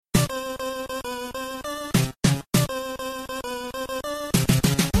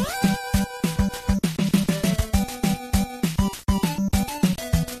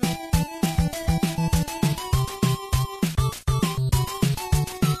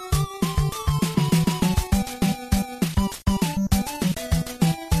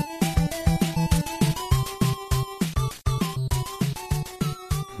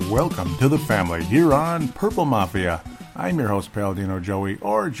welcome to the family here on Purple Mafia. I'm your host, Paladino Joey,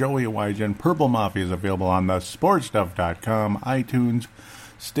 or Joey Wygen. Purple Mafia is available on the sportstuff.com, iTunes,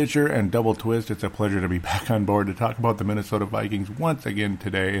 Stitcher, and Double Twist. It's a pleasure to be back on board to talk about the Minnesota Vikings once again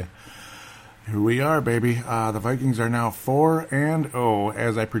today. Here we are, baby. The Vikings are now 4-0,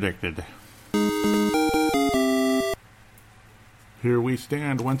 as I predicted. Here we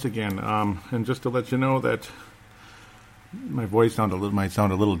stand once again. And just to let you know that my voice might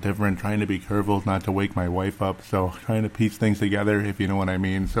sound a little different, trying to be careful not to wake my wife up, so trying to piece things together, if you know what I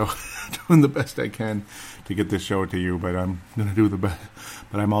mean. So doing the best I can to get this show to you, but I'm going to do the best.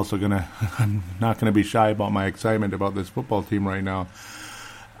 But I'm not going to be shy about my excitement about this football team right now.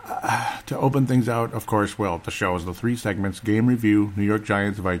 To open things out, of course, the show is the three segments: game review, New York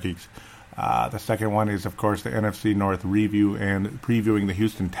Giants, Vikings. The second one is, of course, the NFC North review and previewing the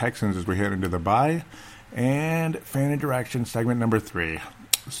Houston Texans as we head into the bye. And fan interaction segment number 3.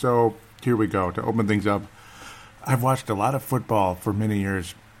 So here we go. To open things up, I've watched a lot of football for many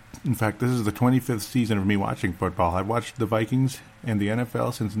years. In fact, this is the 25th season of me watching football. I've watched the Vikings and the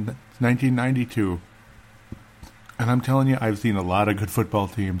NFL since 1992. And I'm telling you, I've seen a lot of good football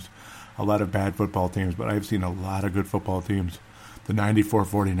teams, a lot of bad football teams, but I've seen a lot of good football teams. The 94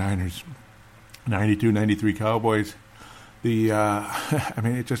 49ers, 92, 93 Cowboys.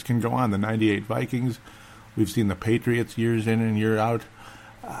 It just can go on. The 98 Vikings. We've seen the Patriots years in and year out.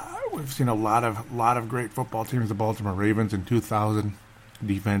 We've seen a lot of great football teams. The Baltimore Ravens in 2000,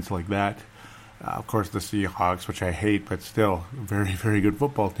 defense like that. Of course, the Seahawks, which I hate, but still a very, very good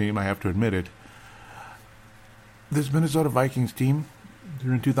football team. I have to admit it. This Minnesota Vikings team,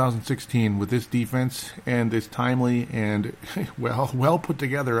 they're in 2016 with this defense and this timely and well put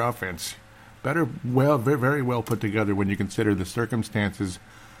together offense. Very well put together when you consider the circumstances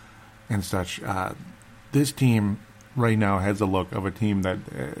and such. This team right now has the look of a team that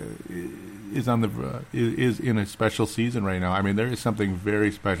is in a special season right now. I mean, there is something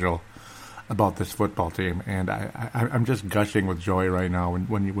very special about this football team, and I'm just gushing with joy right now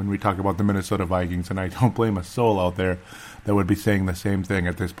when we talk about the Minnesota Vikings, and I don't blame a soul out there that would be saying the same thing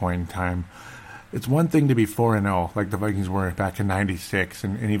at this point in time. It's one thing to be 4-0, like the Vikings were back in 96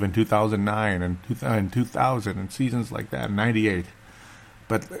 and even 2009 and 2000 and seasons like that, 98.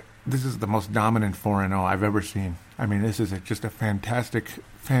 But this is the most dominant 4-0 I've ever seen. I mean, this is just a fantastic,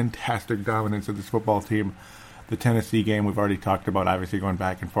 fantastic dominance of this football team. The Tennessee game we've already talked about, obviously going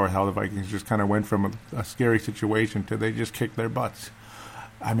back and forth, how the Vikings just kind of went from a scary situation to they just kicked their butts.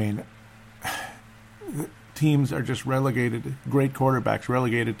 I mean, teams are just relegated, great quarterbacks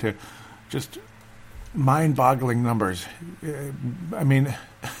relegated to just mind-boggling numbers. I mean,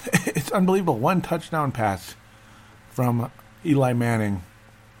 it's unbelievable. One touchdown pass from Eli Manning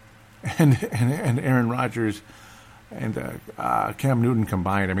and Aaron Rodgers and Cam Newton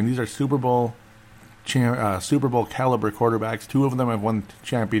combined. I mean, these are Super Bowl caliber quarterbacks. Two of them have won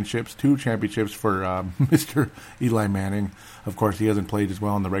championships. 2 championships for Mr. Eli Manning. Of course, he hasn't played as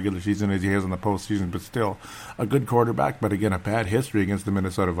well in the regular season as he has in the postseason, but still a good quarterback. But again, a bad history against the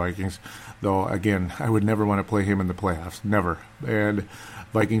Minnesota Vikings. Though, again, I would never want to play him in the playoffs. Never. And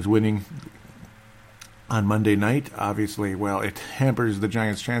Vikings winning on Monday night, obviously, it hampers the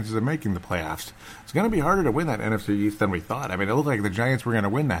Giants' chances of making the playoffs. It's going to be harder to win that NFC East than we thought. I mean, it looked like the Giants were going to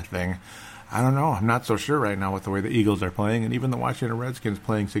win that thing. I don't know. I'm not so sure right now with the way the Eagles are playing, and even the Washington Redskins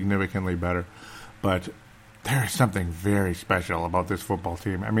playing significantly better. But there is something very special about this football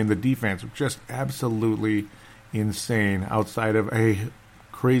team. I mean, the defense was just absolutely insane outside of a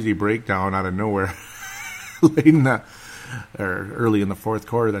crazy breakdown out of nowhere early in the fourth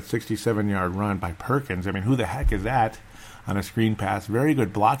quarter, that 67-yard run by Perkins. I mean, who the heck is that on a screen pass? Very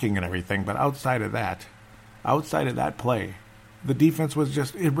good blocking and everything, but outside of that play, the defense was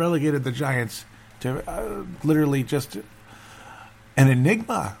it relegated the Giants to literally just an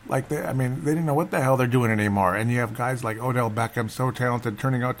enigma. They didn't know what the hell they're doing anymore. And you have guys like Odell Beckham, so talented,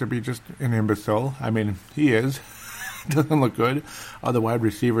 turning out to be just an imbecile. I mean, he is. Doesn't look good. Other wide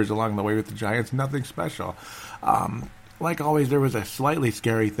receivers along the way with the Giants, nothing special. Like always, there was a slightly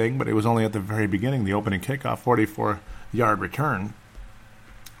scary thing, but it was only at the very beginning, the opening kickoff, 44-yard return,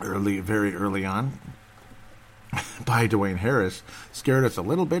 very early on, by Dwayne Harris. Scared us a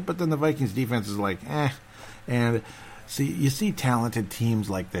little bit, but then the Vikings defense is like, And you see talented teams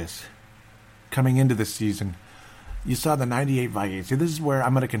like this coming into the season. You saw the 98 Vikings. See, this is where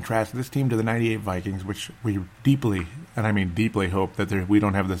I'm going to contrast this team to the 98 Vikings, which we deeply, and I mean deeply, hope that we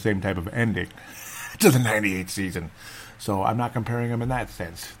don't have the same type of ending to the 98 season. So I'm not comparing them in that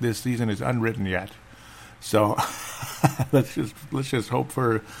sense. This season is unwritten yet. So let's just hope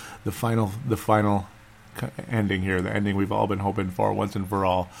for the final ending here, the ending we've all been hoping for once and for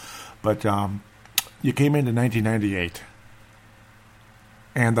all. But you came into 1998,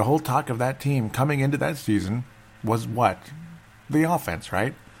 and the whole talk of that team coming into that season was what? The offense,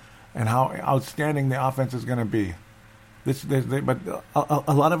 right? And how outstanding the offense is going to be. But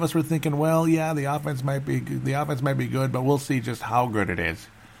a lot of us were thinking, well, yeah, the offense might be good, but we'll see just how good it is.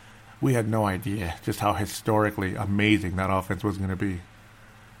 We had no idea just how historically amazing that offense was going to be.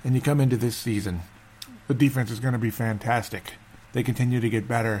 And you come into this season, the defense is going to be fantastic. They continue to get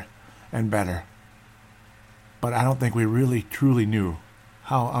better and better. But I don't think we really truly knew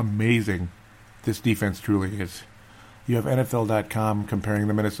how amazing this defense truly is. You have NFL.com comparing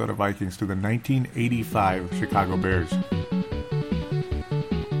the Minnesota Vikings to the 1985 Chicago Bears.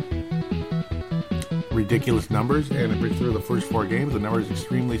 Ridiculous numbers, and through the first 4 games, the numbers are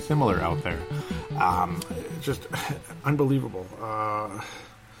extremely similar out there. Just unbelievable.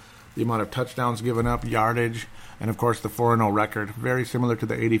 The amount of touchdowns given up, yardage, and of course the 4-0 record, very similar to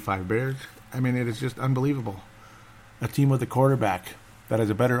the 85 Bears. I mean, it is just unbelievable. A team with a quarterback that has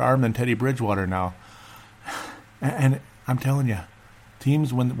a better arm than Teddy Bridgewater now. And I'm telling you,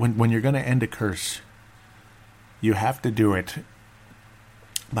 teams, when you're going to end a curse, you have to do it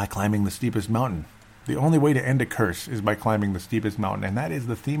by climbing the steepest mountain. The only way to end a curse is by climbing the steepest mountain. And that is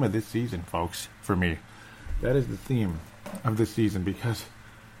the theme of this season, folks, for me. That is the theme of this season, because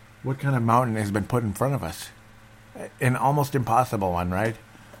what kind of mountain has been put in front of us? An almost impossible one, right?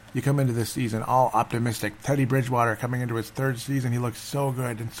 You come into this season all optimistic. Teddy Bridgewater coming into his 3rd season, he looks so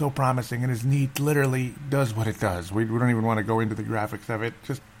good and so promising, and his knee literally does what it does. We don't even want to go into the graphics of it.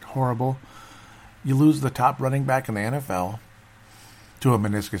 Just horrible. You lose the top running back in the NFL to a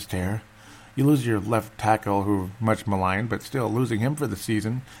meniscus tear. You lose your left tackle, who much maligned, but still losing him for the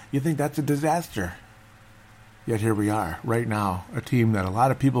season. You think that's a disaster. Yet here we are, right now, a team that a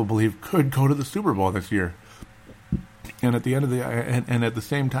lot of people believe could go to the Super Bowl this year. And at the end of and at the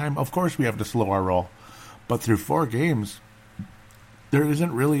same time, of course, we have to slow our roll. But through 4 games, there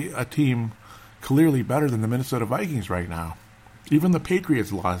isn't really a team clearly better than the Minnesota Vikings right now. Even the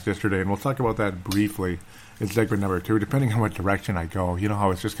Patriots lost yesterday, and we'll talk about that briefly in segment number 2, depending on what direction I go. You know how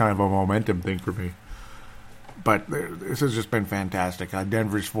it's just kind of a momentum thing for me. But this has just been fantastic.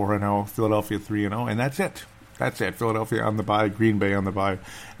 Denver's 4-0, Philadelphia 3-0, and that's it. That's it. Philadelphia on the bye, Green Bay on the bye,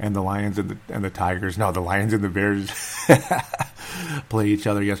 and the Lions and the Tigers. No, the Lions and the Bears play each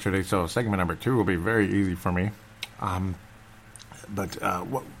other yesterday. So segment number 2 will be very easy for me. There's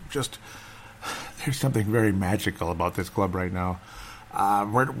something very magical about this club right now.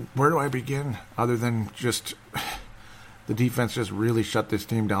 Where do I begin? Other than just the defense just really shut this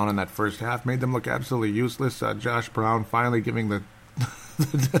team down in that first half, made them look absolutely useless. Josh Brown finally giving the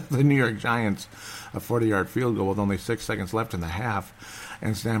New York Giants a 40-yard field goal with only 6 seconds left in the half,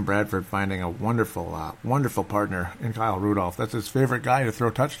 and Sam Bradford finding a wonderful partner in Kyle Rudolph. That's his favorite guy to throw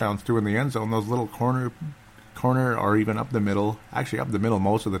touchdowns to in the end zone, those little corner or even up the middle, actually up the middle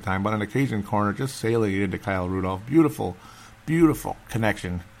most of the time, but on occasion corner, just sailing it into Kyle Rudolph. Beautiful, beautiful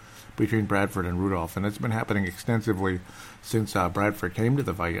connection between Bradford and Rudolph, and it's been happening extensively since Bradford came to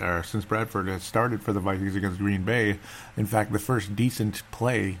the Vikings, or since Bradford has started for the Vikings against Green Bay. In fact, the first decent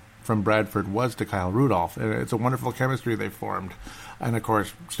play from Bradford was to Kyle Rudolph, and it's a wonderful chemistry they formed. And of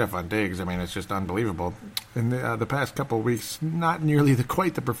course, Stefon Diggs, I mean, it's just unbelievable. In the past couple of weeks, not nearly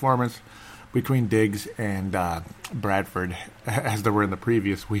quite the performance between Diggs and Bradford as there were in the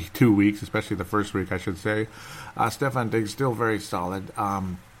previous 2 weeks, especially the first week, I should say. Stefon Diggs still very solid.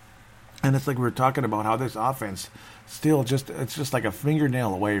 And it's like we were talking about how this offense still it's just like a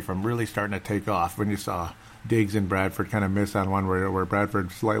fingernail away from really starting to take off when you saw Diggs and Bradford kind of miss on one where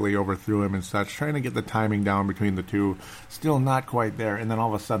Bradford slightly overthrew him and such, trying to get the timing down between the two. Still not quite there. And then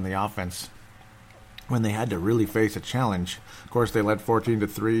all of a sudden the offense, when they had to really face a challenge, of course they led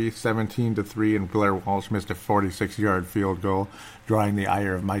 14-3, 17-3, and Blair Walsh missed a 46-yard field goal, drawing the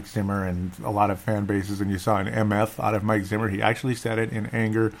ire of Mike Zimmer and a lot of fan bases. And you saw an MF out of Mike Zimmer. He actually said it in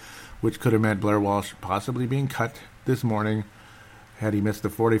anger, which could have meant Blair Walsh possibly being cut this morning had he missed the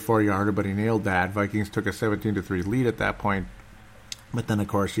 44-yarder, but he nailed that. Vikings took a 17-3 lead at that point. But then, of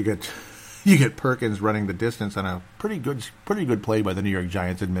course, you get Perkins running the distance on a pretty good play by the New York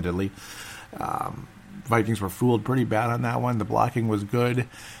Giants, admittedly. Vikings were fooled pretty bad on that one. The blocking was good.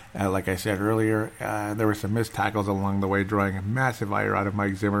 Like I said earlier, there were some missed tackles along the way, drawing a massive ire out of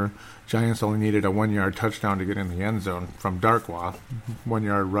Mike Zimmer. Giants only needed a 1-yard touchdown to get in the end zone from Darkwa.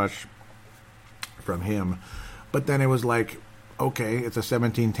 1-yard rush from him. But then it was like, okay, it's a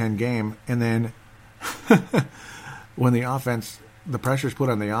 17-10 game. And then when the offense the pressure's put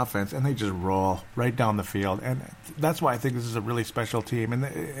on the offense, and they just roll right down the field. And that's why I think this is a really special team. And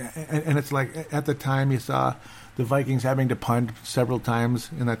it's like at the time you saw the Vikings having to punt several times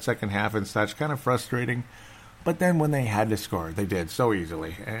in that second half and such, kind of frustrating. But then when they had to score, they did so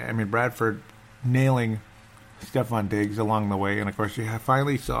easily. I mean, Bradford nailing Stephon Diggs along the way. And, of course, you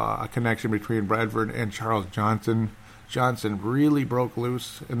finally saw a connection between Bradford and Charles Johnson. Johnson really broke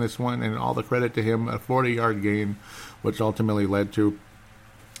loose in this one, and all the credit to him, a 40-yard gain, which ultimately led to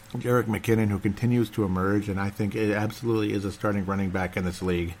Jerick McKinnon, who continues to emerge, and I think it absolutely is a starting running back in this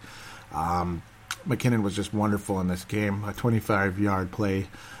league. McKinnon was just wonderful in this game, a 25-yard play,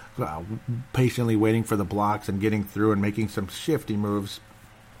 patiently waiting for the blocks and getting through and making some shifty moves,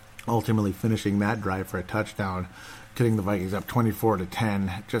 ultimately finishing that drive for a touchdown, getting the Vikings up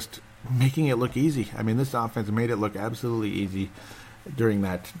 24-10, just making it look easy. I mean, this offense made it look absolutely easy during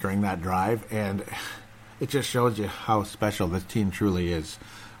that drive, and it just shows you how special this team truly is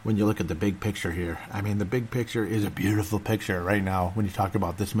when you look at the big picture here. I mean, the big picture is a beautiful picture right now when you talk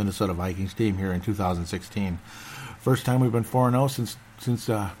about this Minnesota Vikings team here in 2016. First time we've been 4-0 since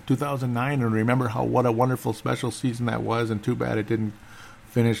 2009, and remember what a wonderful special season that was, and too bad it didn't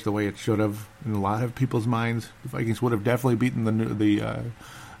finish the way it should have. In a lot of people's minds, the Vikings would have definitely beaten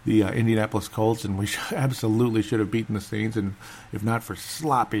the Indianapolis Colts, and we absolutely should have beaten the Saints, and if not for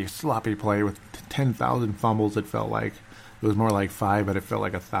sloppy play with 10,000 fumbles, it felt like. It was more like 5, but it felt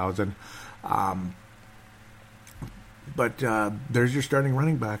like 1,000. But there's your starting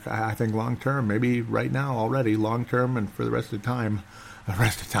running back, I think, long-term, maybe right now already, long-term, and for the rest of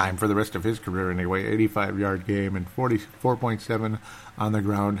the rest of his career anyway, 85-yard game and 44.7 on the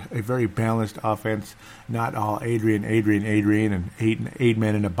ground. A very balanced offense, not all Adrian, and eight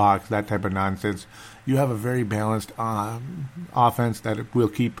men in a box, that type of nonsense. You have a very balanced offense that will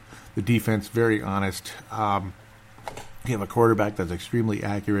keep the defense very honest. You have a quarterback that's extremely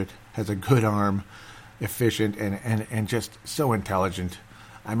accurate, has a good arm, efficient, and just so intelligent.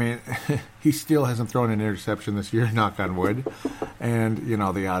 I mean, he still hasn't thrown an interception this year, knock on wood. And, you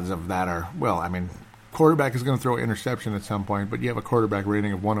know, the odds of that are, well, I mean, quarterback is going to throw an interception at some point, but you have a quarterback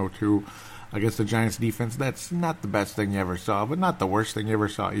rating of 102 against the Giants defense. That's not the best thing you ever saw, but not the worst thing you ever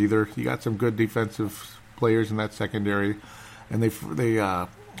saw either. You got some good defensive players in that secondary, and they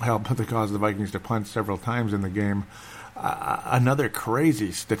helped to cause the Vikings to punt several times in the game. Another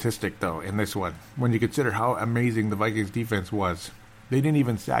crazy statistic, though, in this one, when you consider how amazing the Vikings defense was. They didn't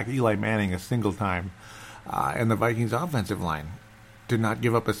even sack Eli Manning a single time. And the Vikings offensive line did not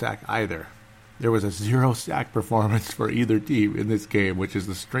give up a sack either. There was a 0-sack performance for either team in this game, which is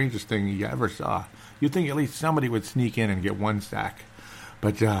the strangest thing you ever saw. You'd think at least somebody would sneak in and get 1 sack.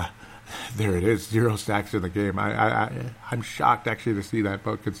 But there it is, 0 sacks in the game. I'm shocked, actually, to see that,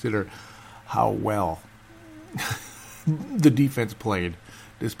 but consider how well the defense played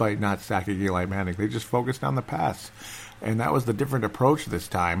despite not sacking Eli Manning. They just focused on the pass. And that was the different approach this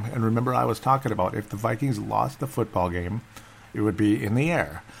time. And remember, I was talking about if the Vikings lost the football game, it would be in the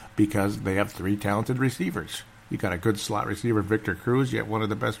air because they have 3 talented receivers. You got a good slot receiver, Victor Cruz. You have one of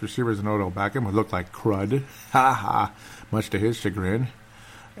the best receivers in Odell Beckham, who looked like crud. Much to his chagrin.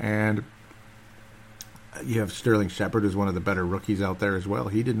 And you have Sterling Shepard, who's one of the better rookies out there as well.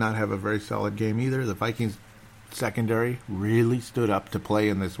 He did not have a very solid game either. The Vikings secondary really stood up to play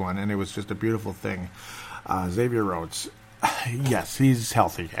in this one, and it was just a beautiful thing. Xavier Rhodes, yes, he's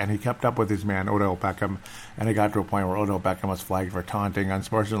healthy, and he kept up with his man, Odell Beckham, and it got to a point where Odell Beckham was flagged for taunting,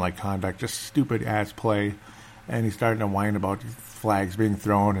 unsportsmanlike conduct, just stupid-ass play, and he's starting to whine about flags being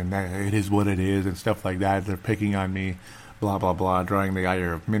thrown, and it is what it is, and stuff like that. They're picking on me, blah, blah, blah, drawing the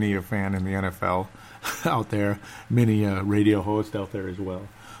ire of many a fan in the NFL out there, many radio hosts out there as well.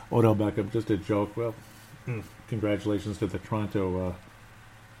 Odell Beckham, just a joke. Well, congratulations to the Toronto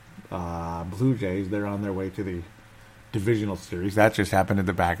Blue Jays. They're on their way to the divisional series. That just happened in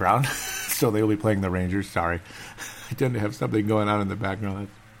the background. So they'll be playing the Rangers. Sorry. I tend to have something going on in the background.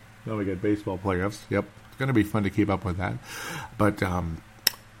 Now we get baseball playoffs. Yep. It's going to be fun to keep up with that. But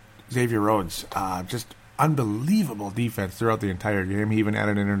Xavier Rhodes, just unbelievable defense throughout the entire game. He even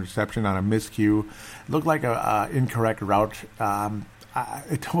added an interception on a miscue. It looked like a incorrect route.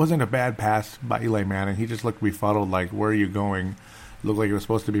 It wasn't a bad pass by Eli Manning. He just looked befuddled, like, where are you going? It looked like it was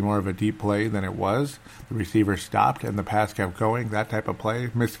supposed to be more of a deep play than it was. The receiver stopped, and the pass kept going. That type of play,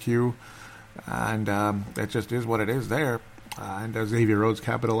 miscue. And it just is what it is there. And Xavier Rhodes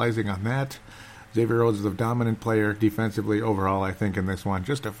capitalizing on that. Xavier Rhodes is a dominant player defensively overall, I think, in this one.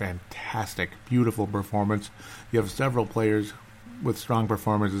 Just a fantastic, beautiful performance. You have several players with strong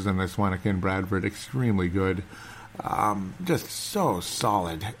performances in this one. Again, Bradford, extremely good. Just so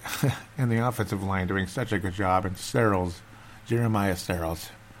solid. And the offensive line doing such a good job. And Searles Jeremiah Saros,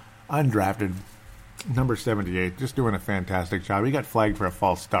 undrafted, number 78, just doing a fantastic job. He got flagged for a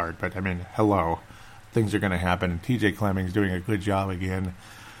false start, but, I mean, hello. Things are going to happen. TJ Clemmings doing a good job again.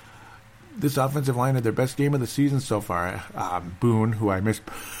 This offensive line had their best game of the season so far. Boone, who I missed...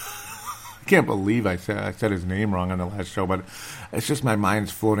 I can't believe I said his name wrong on the last show, but it's just my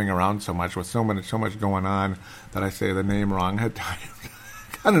mind's floating around so much with so much going on that I say the name wrong at times.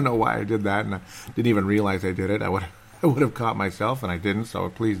 I don't know why I did that, and I didn't even realize I did it. I would have caught myself, and I didn't, so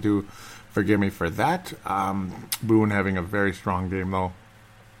please do forgive me for that. Boone having a very strong game, though,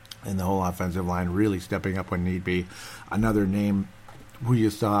 and the whole offensive line really stepping up when need be. Another name who you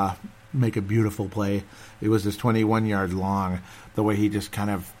saw make a beautiful play. It was this 21-yard long, the way he just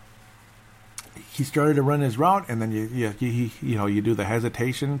kind of... He started to run his route, and then you do the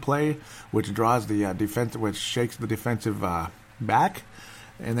hesitation play, which draws the defense, which shakes the defensive back,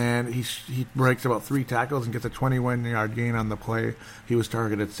 and then he breaks about 3 tackles and gets a 21-yard gain on the play. He was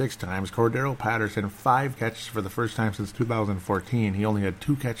targeted 6 times. Cordero Patterson, 5 catches for the first time since 2014. He only had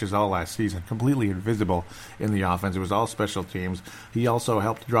 2 catches all last season, completely invisible in the offense. It was all special teams. He also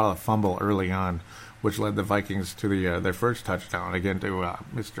helped draw a fumble early on, which led the Vikings to their first touchdown, again to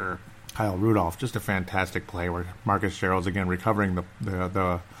Mr. Kyle Rudolph. Just a fantastic play where Marcus Sherrills again recovering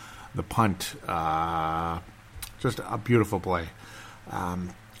the punt. Just a beautiful play.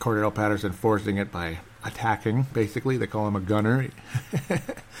 Cordero Patterson forcing it by attacking, basically. They call him a gunner.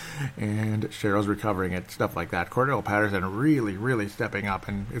 And Sherrills recovering it, stuff like that. Cordero Patterson really, really stepping up,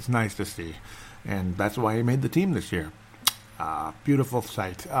 and it's nice to see. And that's why he made the team this year. Beautiful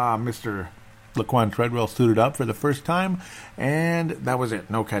sight. Mr. Laquan Treadwell suited up for the first time, and that was it.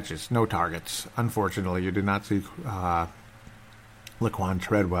 No catches, no targets. Unfortunately, you did not see Laquan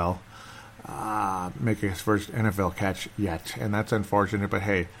Treadwell make his first NFL catch yet, and that's unfortunate. But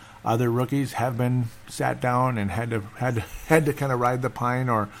hey, other rookies have been sat down and had to kind of ride the pine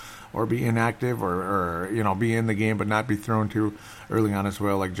or be inactive or be in the game but not be thrown too early on as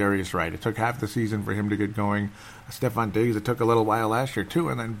well, like Jarius Wright. It took half the season for him to get going. Stephon Diggs, it took a little while last year too,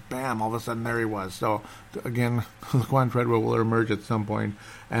 and then bam, all of a sudden there he was. So again, Laquan Treadwell will emerge at some point.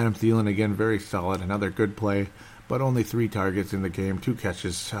 Adam Thielen again, very solid, another good play, but only 3 targets in the game, 2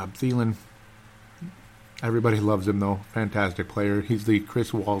 catches. Thielen, everybody loves him though, fantastic player. He's the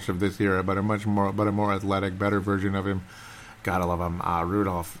Chris Walsh of this era, but a more athletic, better version of him. Gotta love him.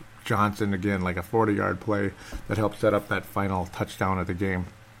 Rudolph Johnson again, like a 40-yard play that helped set up that final touchdown of the game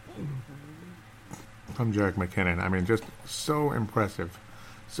from Jerick McKinnon. I mean, just so impressive,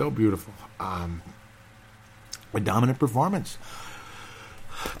 so beautiful. A dominant performance.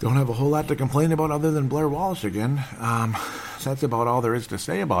 Don't have a whole lot to complain about other than Blair Walsh again. That's about all there is to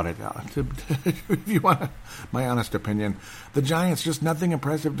say about it. If you want my honest opinion, the Giants, just nothing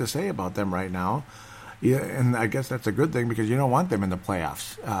impressive to say about them right now. Yeah, and I guess that's a good thing because you don't want them in the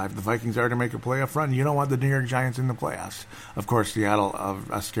playoffs. If the Vikings are to make a playoff run, you don't want the New York Giants in the playoffs. Of course, Seattle,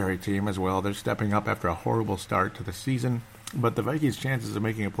 a scary team as well. They're stepping up after a horrible start to the season. But the Vikings' chances of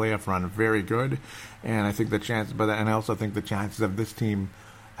making a playoff run are very good. And I think and I also think the chances of this team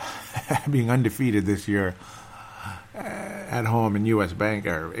being undefeated this year at home in U.S. Bank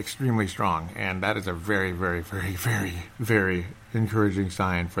are extremely strong. And that is a very, very, very, very, very encouraging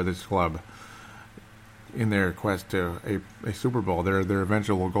sign for this club in their quest to a Super Bowl, their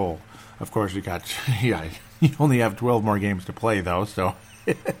eventual goal. Of course, you only have 12 more games to play, though, so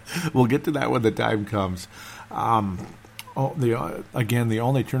we'll get to that when the time comes. The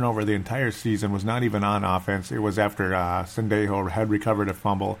only turnover the entire season was not even on offense. It was after Sendejo had recovered a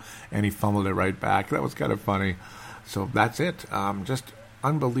fumble, and he fumbled it right back. That was kind of funny. So that's it. Just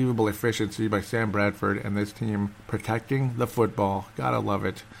unbelievable efficiency by Sam Bradford and this team protecting the football. Gotta love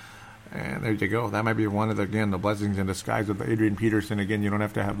it. And there you go. That might be one of the blessings in disguise with Adrian Peterson. Again, you don't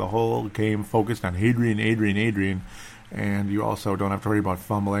have to have the whole game focused on Adrian. And you also don't have to worry about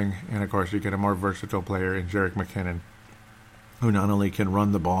fumbling. And, of course, you get a more versatile player in Jerick McKinnon, who not only can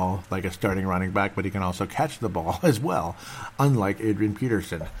run the ball like a starting running back, but he can also catch the ball as well, unlike Adrian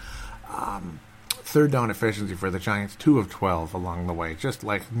Peterson. Third down efficiency for the Giants, 2 of 12 along the way. Just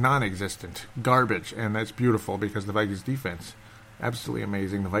like non-existent. Garbage. And that's beautiful because the Vikings defense, absolutely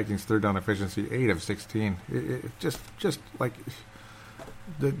amazing. The Vikings' third down efficiency, 8 of 16. It just like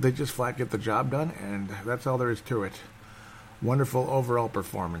they just flat get the job done, and that's all there is to it. Wonderful overall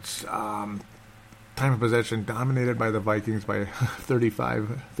performance. Time of possession dominated by the Vikings by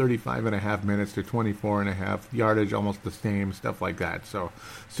 35 and a half minutes to 24 and a half. Yardage almost the same, stuff like that. So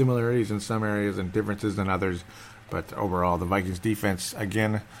similarities in some areas and differences in others. But overall, the Vikings defense,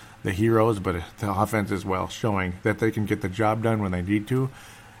 again, the heroes, but the offense as well, showing that they can get the job done when they need to.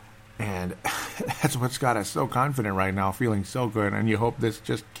 And that's what's got us so confident right now, feeling so good. And you hope this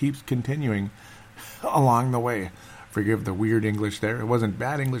just keeps continuing along the way. Forgive the weird English there. It wasn't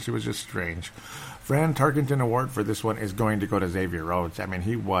bad English, it was just strange. Fran Tarkenton Award for this one is going to go to Xavier Rhodes. I mean,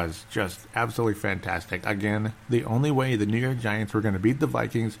 he was just absolutely fantastic. Again, the only way the New York Giants were going to beat the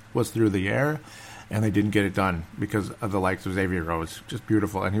Vikings was through the air, and they didn't get it done because of the likes of Xavier Rhodes. Just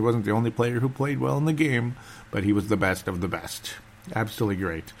beautiful. And he wasn't the only player who played well in the game, but he was the best of the best. Absolutely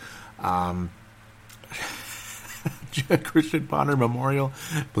great. Christian Ponder Memorial,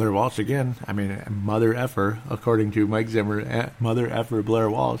 Blair Walsh again. I mean, mother effer, according to Mike Zimmer, mother effer Blair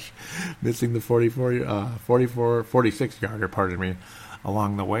Walsh, missing the 46-yarder, pardon me,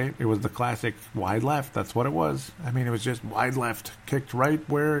 along the way. It was the classic wide left. That's what it was. I mean, it was just wide left, kicked right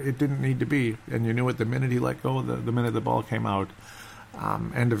where it didn't need to be, and you knew it the minute he let go, the minute the ball came out.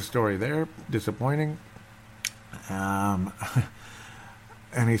 End of story there. Disappointing.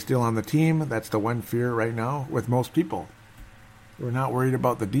 And he's still on the team. That's the one fear right now with most people. We're not worried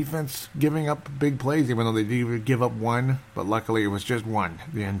about the defense giving up big plays, even though they did give up one. But luckily, it was just one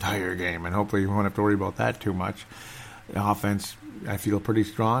the entire game. And hopefully, we won't have to worry about that too much. The offense, I feel pretty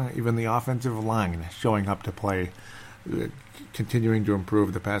strong. Even the offensive line showing up to play, continuing to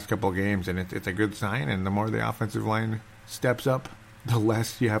improve the past couple of games. And it's a good sign. And the more the offensive line steps up, the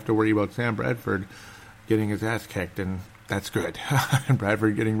less you have to worry about Sam Bradford getting his ass kicked. And that's good. And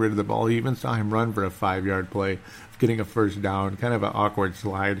Bradford getting rid of the ball. He even saw him run for a 5-yard play, getting a first down. Kind of an awkward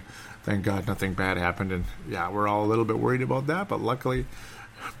slide. Thank God nothing bad happened. And yeah, we're all a little bit worried about that. But luckily,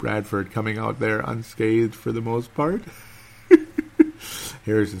 Bradford coming out there unscathed for the most part.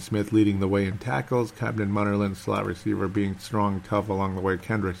 Harrison Smith leading the way in tackles. Captain Munnerlyn, slot receiver, being strong, tough along the way.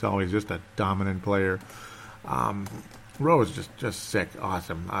 Kendrick's always just a dominant player. Rose just sick,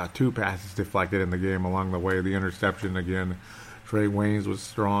 awesome. 2 passes deflected in the game along the way. The interception again. Trey Waynes was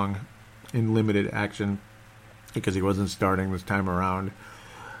strong in limited action because he wasn't starting this time around.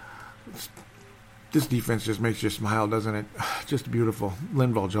 This defense just makes you smile, doesn't it? Just beautiful.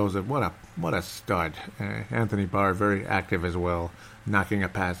 Linval Joseph, what a stud. Anthony Barr, very active as well, knocking a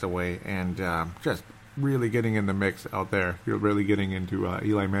pass away and just really getting in the mix out there. You're really getting into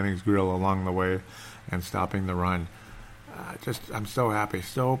Eli Manning's grill along the way and stopping the run. I'm so happy,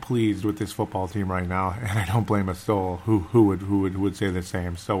 so pleased with this football team right now, and I don't blame a soul who would say the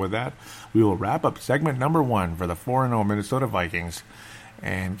same. So with that, we will wrap up segment number 1 for the 4-0 Minnesota Vikings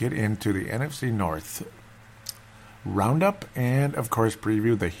and get into the NFC North roundup and, of course,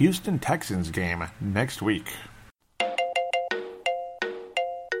 preview the Houston Texans game next week.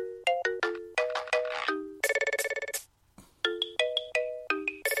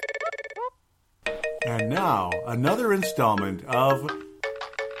 And now, another installment of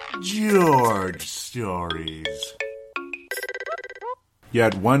George Stories. You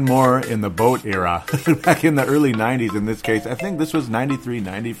had one more in the boat era, back in the early 90s in this case. I think this was 93,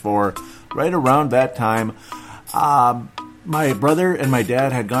 94, right around that time. My brother and my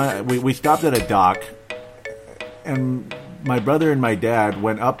dad had gone, we stopped at a dock, and my brother and my dad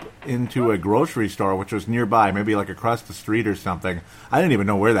went up into a grocery store, which was nearby, maybe like across the street or something. I didn't even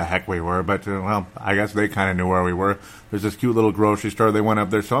know where the heck we were, but, well, I guess they kind of knew where we were. There's this cute little grocery store. They went up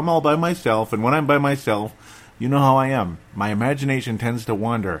there, so I'm all by myself, and when I'm by myself, you know how I am. My imagination tends to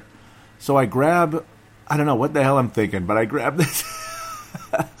wander. So I grab, I don't know what the hell I'm thinking, but I grab this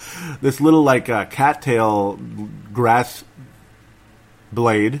this little, like, cattail grass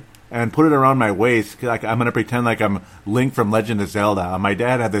blade, and put it around my waist. Like, I'm going to pretend like I'm Link from Legend of Zelda. My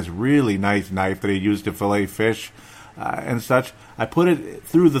dad had this really nice knife that he used to fillet fish and such. I put it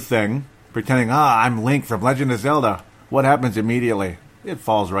through the thing, pretending, I'm Link from Legend of Zelda. What happens immediately? It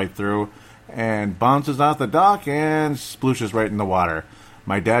falls right through and bounces off the dock and splooshes right in the water.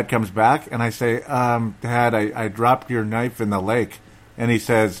 My dad comes back, and I say, Dad, I dropped your knife in the lake. And he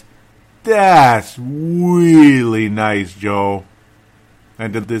says, that's really nice, Joe.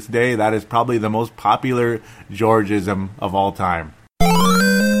 And to this day, that is probably the most popular Georgism of all time.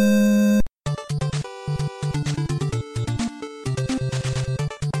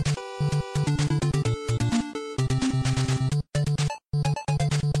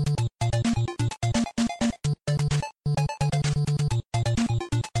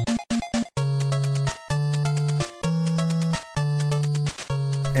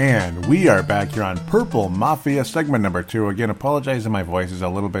 And we are back here on Purple Mafia, segment number 2. Again, apologizing, my voice is a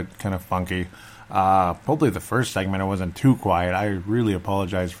little bit kind of funky. Hopefully the first segment, it wasn't too quiet. I really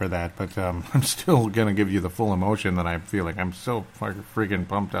apologize for that, but I'm still going to give you the full emotion that I'm feeling. I'm so freaking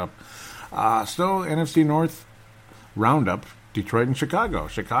pumped up. So, NFC North roundup. Detroit and Chicago.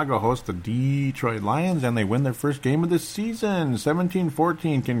 Chicago hosts the Detroit Lions, and they win their first game of the season,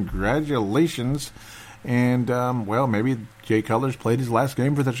 17-14. Congratulations. And, maybe Jay Cutler's played his last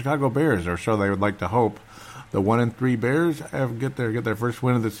game for the Chicago Bears, or so they would like to hope. The 1-3 Bears get their first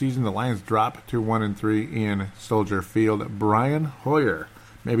win of the season. The Lions drop to 1-3 in Soldier Field. Brian Hoyer,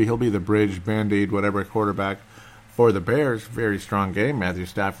 maybe he'll be the bridge, Band-Aid, whatever quarterback for the Bears. Very strong game. Matthew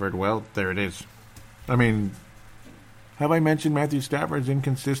Stafford, well, there it is. I mean, have I mentioned Matthew Stafford's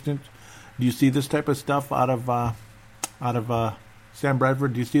inconsistent? Do you see this type of stuff out of Sam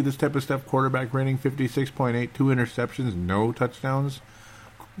Bradford? Do you see this type of stuff? Quarterback rating 56.8, 2 interceptions, no touchdowns.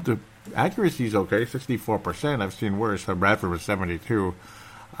 The accuracy is okay, 64%. I've seen worse. Bradford was 72.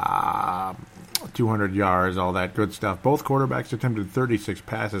 200 yards, all that good stuff. Both quarterbacks attempted 36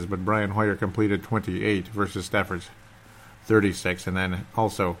 passes, but Brian Hoyer completed 28 versus Stafford's 36. And then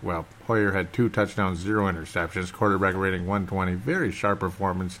also, Hoyer had 2 touchdowns, 0 interceptions. Quarterback rating 120. Very sharp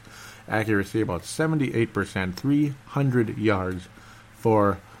performance. Accuracy about 78%. 300 yards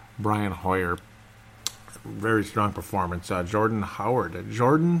for Brian Hoyer. Very strong performance. Jordan Howard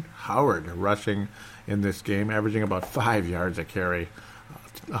rushing in this game, averaging about 5 yards a carry.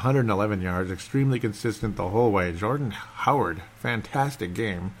 111 yards, extremely consistent the whole way. Jordan Howard, fantastic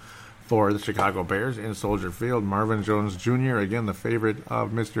game for the Chicago Bears in Soldier Field. Marvin Jones Jr., again the favorite of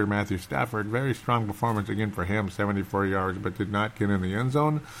Mr. Matthew Stafford. Very strong performance again for him, 74 yards, but did not get in the end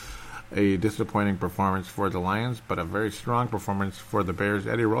zone. A disappointing performance for the Lions, but a very strong performance for the Bears.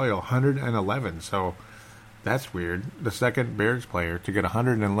 Eddie Royal, 111, so that's weird. The second Bears player to get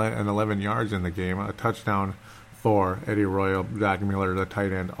 111 yards in the game, a touchdown for Eddie Royal. Zach Miller, the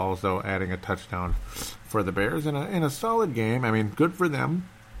tight end, also adding a touchdown for the Bears in a solid game. I mean, good for them.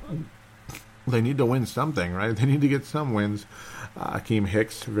 They need to win something, right? They need to get some wins. Akeem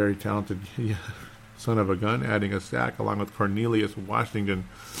Hicks, very talented son of a gun, adding a sack along with Cornelius Washington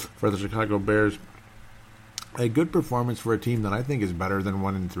for the Chicago Bears. A good performance for a team that I think is better than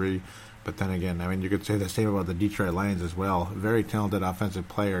 1-3. But then again, I mean, you could say the same about the Detroit Lions as well. Very talented offensive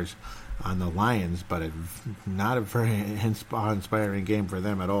players on the Lions, but not a very inspiring game for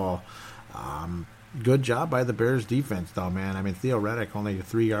them at all. Good job by the Bears defense, though, man. I mean, Theo Reddick only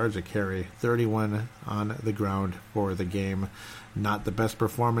 3 yards a carry, 31 on the ground for the game. Not the best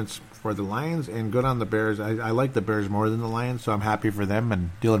performance for the Lions, and good on the Bears. I like the Bears more than the Lions, so I'm happy for them.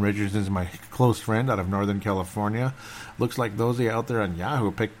 And Dylan Richardson is my close friend out of Northern California. Looks like those of you out there on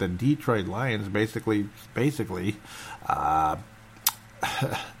Yahoo picked the Detroit Lions. Basically, 3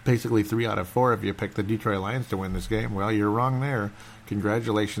 out of 4 of you picked the Detroit Lions to win this game. Well, you're wrong there.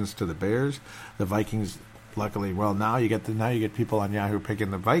 Congratulations to the Bears. The Vikings, luckily, now you get people on Yahoo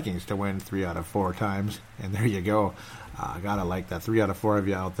picking the Vikings to win 3 out of 4 times, and there you go. Gotta like that. 3 out of 4 of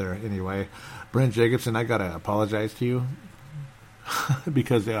you out there. Anyway, Brent Jacobson, I gotta apologize to you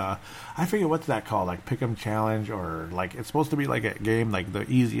because I forget what's that called, like Pick'em Challenge, or like it's supposed to be like a game like the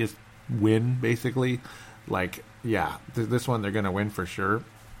easiest win, basically. Like, yeah, this one they're gonna win for sure.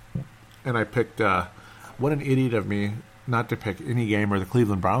 And I picked. What an idiot of me not to pick any game where the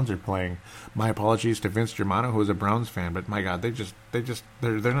Cleveland Browns are playing. My apologies to Vince Germano, who is a Browns fan, but my God,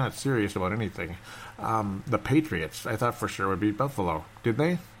 they're not serious about anything. The Patriots, I thought for sure would beat Buffalo. Did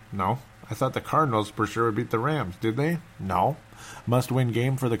they? No. I thought the Cardinals for sure would beat the Rams. Did they? No. Must-win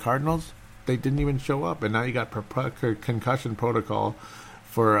game for the Cardinals? They didn't even show up, and now you got concussion protocol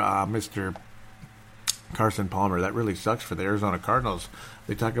for Mr. Carson Palmer. That really sucks for the Arizona Cardinals.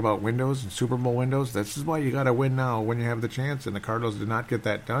 They talk about windows and Super Bowl windows. This is why you got to win now when you have the chance, and the Cardinals did not get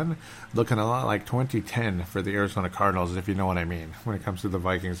that done. Looking a lot like 2010 for the Arizona Cardinals, if you know what I mean, when it comes to the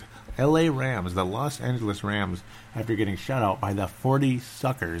Vikings. LA Rams, the Los Angeles Rams, after getting shut out by the 40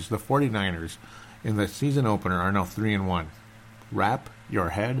 suckers, the 49ers, in the season opener, are now 3-1. Wrap your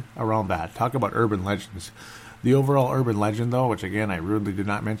head around that. Talk about urban legends. The overall urban legend, though, which again I rudely did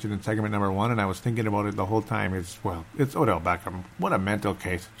not mention in segment number 1, and I was thinking about it the whole time, it's Odell Beckham. What a mental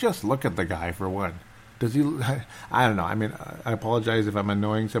case. Just look at the guy, for one. Does he... I don't know. I mean, I apologize if I'm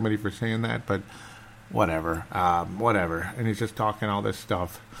annoying somebody for saying that, but whatever. Whatever. And he's just talking all this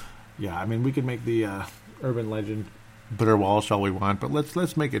stuff. Yeah, I mean, we could make the urban legend Blair Walsh all we want, but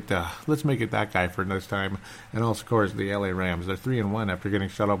let's make it that guy for this time. And also, of course, the LA Rams. They're 3-1 after getting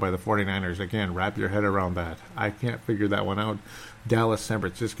shut out by the 49ers. Again, wrap your head around that. I can't figure that one out. Dallas, San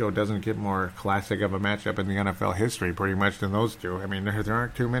Francisco doesn't get more classic of a matchup in the NFL history, pretty much, than those two. I mean, there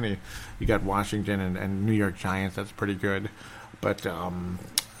aren't too many. You got Washington and New York Giants. That's pretty good. But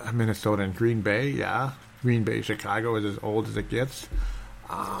Minnesota and Green Bay, yeah. Green Bay, Chicago is as old as it gets.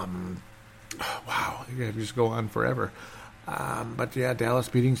 Wow, you just go on forever. But yeah, Dallas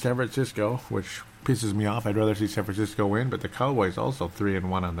beating San Francisco, which pisses me off. I'd rather see San Francisco win, but the Cowboys also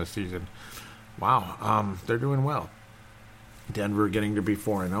 3-1 on the season. Wow, they're doing well. Denver getting to be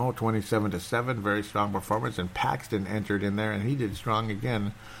 4-0, 27-7, very strong performance, and Paxton entered in there, and he did strong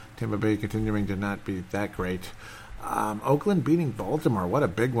again. Tampa Bay continuing to not be that great. Oakland beating Baltimore, what a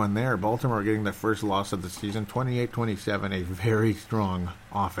big one there. Baltimore getting their first loss of the season, 28-27, a very strong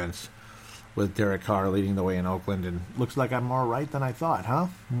offense with Derek Carr leading the way in Oakland, and looks like I'm more right than I thought, huh?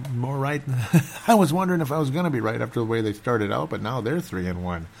 More right. I was wondering if I was going to be right after the way they started out, but now they're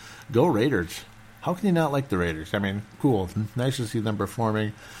 3-1. Go Raiders. How can you not like the Raiders? I mean, cool. Nice to see them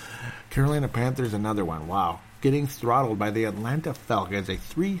performing. Carolina Panthers, another one. Wow. Getting throttled by the Atlanta Falcons. A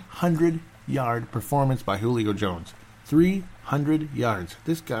 300-yard performance by Julio Jones. 300 yards.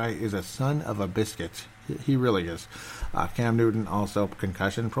 This guy is a son of a biscuit. He really is. Cam Newton also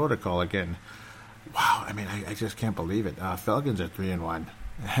concussion protocol again. Wow. I mean, I just can't believe it. Falcons are 3-1.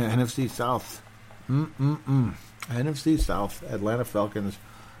 NFC South. NFC South. Atlanta Falcons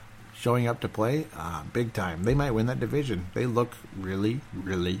showing up to play big time. They might win that division. They look really,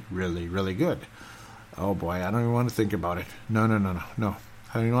 really, really, really good. Oh boy, I don't even want to think about it. No.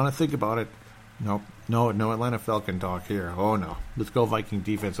 I don't even want to think about it. Nope. No Atlanta Falcon talk here. Oh no. Let's go Viking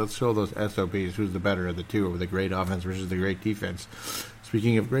defense. Let's show those SOBs who's the better of the two, the great offense versus the great defense.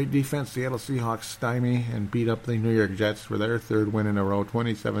 Speaking of great defense, Seattle Seahawks stymie and beat up the New York Jets for their third win in a row,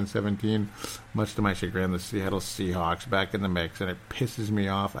 27-17. Much to my chagrin, the Seattle Seahawks back in the mix, and it pisses me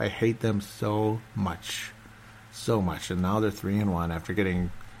off. I hate them so much. So much. And now they're 3-1 after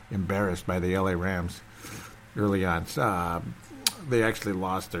getting embarrassed by the LA Rams early on. They actually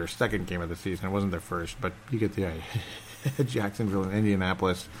lost their second game of the season. It wasn't their first, but you get the idea. Jacksonville and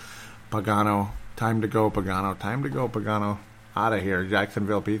Indianapolis. Pagano. Time to go, Pagano. Out of here.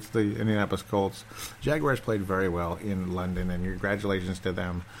 Jacksonville beats the Indianapolis Colts. Jaguars played very well in London, and congratulations to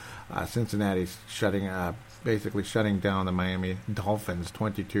them. Cincinnati's basically shutting down the Miami Dolphins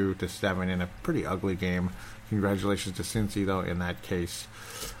 22-7 in a pretty ugly game. Congratulations to Cincy, though, in that case.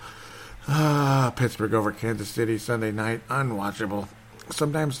 Pittsburgh over Kansas City Sunday night. Unwatchable.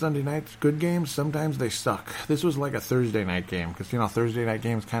 Sometimes Sunday nights, good games. Sometimes they suck. This was like a Thursday night game because, Thursday night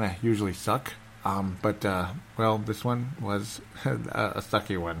games kind of usually suck. But this one was a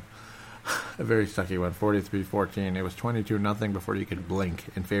sucky one. A very sucky one, 43-14. It was 22-0 before you could blink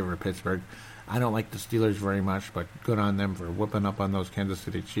in favor of Pittsburgh. I don't like the Steelers very much, but good on them for whooping up on those Kansas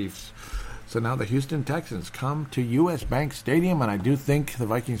City Chiefs. So now the Houston Texans come to U.S. Bank Stadium, and I do think the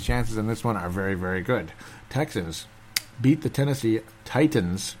Vikings' chances in this one are very, very good. Texans beat the Tennessee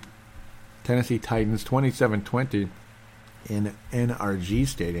Titans 27-20 in NRG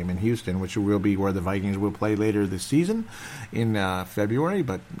Stadium in Houston, which will be where the Vikings will play later this season in February.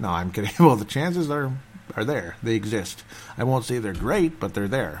 But no, I'm kidding. Well, the chances are there. They exist. I won't say they're great, but they're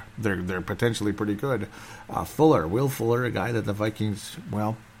there. They're potentially pretty good. Will Fuller, a guy that the Vikings,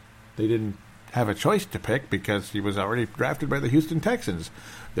 they didn't have a choice to pick because he was already drafted by the Houston Texans.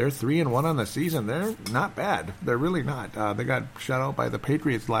 They're 3-1 on the season. They're not bad. They're really not. They got shut out by the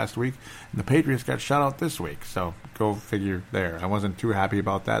Patriots last week, and the Patriots got shut out this week. So go figure there. I wasn't too happy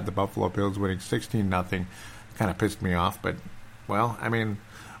about that. The Buffalo Bills winning 16-0 kind of pissed me off. But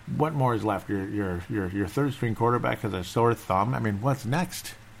what more is left? Your third string quarterback has a sore thumb. What's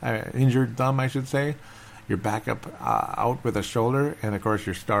next? Injured thumb, I should say. Your backup out with a shoulder, and of course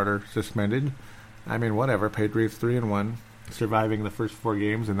your starter suspended. Whatever. Patriots 3-1, surviving the first 4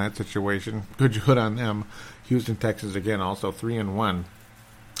 games in that situation. Good on them. Houston Texans again, also 3-1,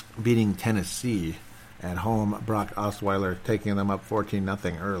 beating Tennessee at home. Brock Osweiler taking them up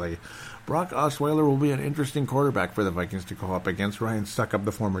 14-0 early. Brock Osweiler will be an interesting quarterback for the Vikings to go up against. Ryan Suckup,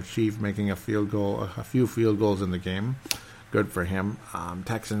 the former Chief, making a few field goals in the game. Good for him.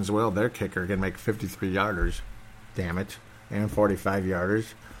 Texans, their kicker can make 53-yarders. Damn it. And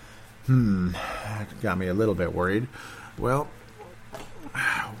 45-yarders. Got me a little bit worried. Well,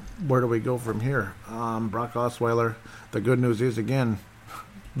 where do we go from here? Brock Osweiler. The good news is, again,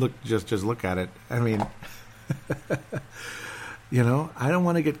 just look at it. I don't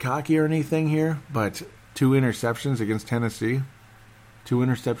want to get cocky or anything here, but 2 interceptions against Tennessee.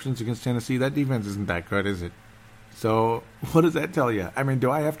 That defense isn't that good, is it? So, what does that tell you?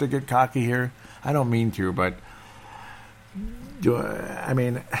 Do I have to get cocky here? I don't mean to, but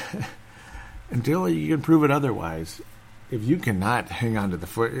until you can prove it otherwise, if you cannot hang on to the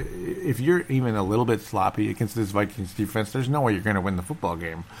foot, if you're even a little bit sloppy against this Vikings defense, there's no way you're going to win the football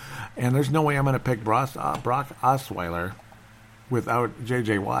game. And there's no way I'm going to pick Brock Osweiler without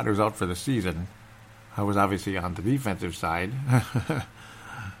J.J. Watt, who's out for the season. I was obviously on the defensive side.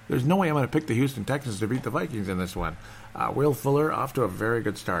 There's no way I'm going to pick the Houston Texans to beat the Vikings in this one. Will Fuller off to a very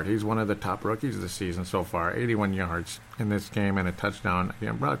good start. He's one of the top rookies this season so far. 81 yards in this game and a touchdown.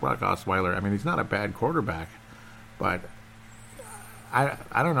 Again, Brock Osweiler, I mean, he's not a bad quarterback, but I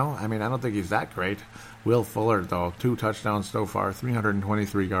don't know. I mean, I don't think he's that great. Will Fuller, though, 2 touchdowns so far,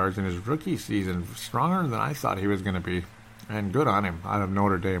 323 yards in his rookie season. Stronger than I thought he was going to be. And good on him out of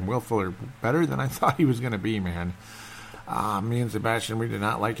Notre Dame. Will Fuller, better than I thought he was going to be, man. Me and Sebastian, we did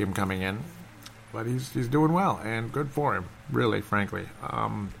not like him coming in. But he's doing well, and good for him, really, frankly.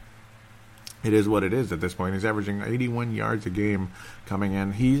 It is what it is at this point. He's averaging 81 yards a game coming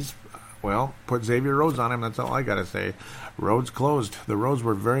in. Put Xavier Rhodes on him. That's all I got to say. Roads closed. The roads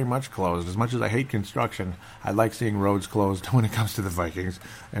were very much closed. As much as I hate construction, I like seeing roads closed when it comes to the Vikings.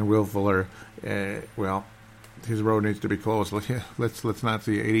 And Will Fuller, his road needs to be closed. Let's not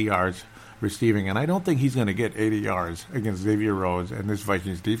see 80 yards receiving, and I don't think he's going to get 80 yards against Xavier Rhodes and this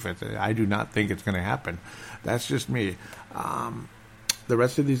Vikings defense. I do not think it's going to happen. That's just me. The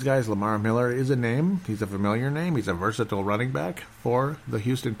rest of these guys, Lamar Miller is a name. He's a familiar name. He's a versatile running back for the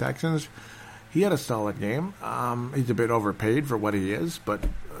Houston Texans. He had a solid game. He's a bit overpaid for what he is, but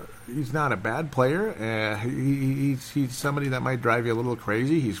he's not a bad player. He's somebody that might drive you a little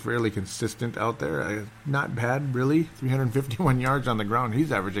crazy. He's fairly consistent out there. Not bad, really. 351 yards on the ground.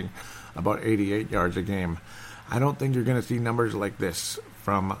 He's averaging about 88 yards a game. I don't think you're going to see numbers like this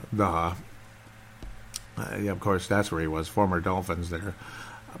from the, of course, that's where he was, former Dolphins there.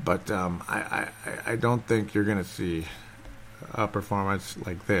 But I don't think you're going to see a performance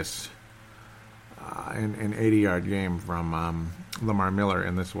like this, an 80-yard game from Lamar Miller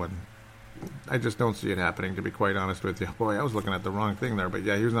in this one. I just don't see it happening, to be quite honest with you. Boy, I was looking at the wrong thing there. But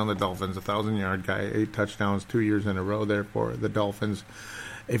yeah, he was on the Dolphins, 1,000-yard guy, 8 touchdowns, 2 years in a row there for the Dolphins.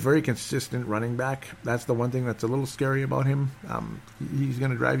 A very consistent running back. That's the one thing that's a little scary about him. He's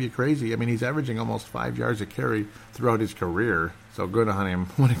going to drive you crazy. I mean, he's averaging almost 5 yards a carry throughout his career. So good on him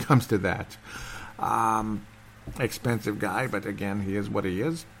when it comes to that. Expensive guy, but again, he is what he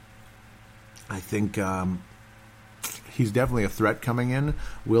is. I think he's definitely a threat coming in.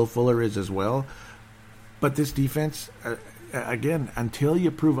 Will Fuller is as well. But this defense, again, until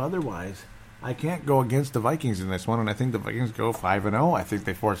you prove otherwise, I can't go against the Vikings in this one, and I think the Vikings go 5-0. I think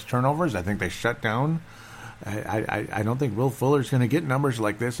they force turnovers. I think they shut down. I don't think Will Fuller's going to get numbers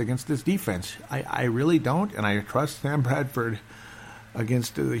like this against this defense. I really don't, and I trust Sam Bradford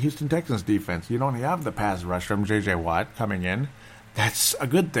against the Houston Texans defense. You don't have the pass rush from J.J. Watt coming in. That's a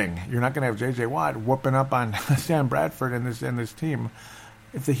good thing. You're not going to have J.J. Watt whooping up on Sam Bradford and this team.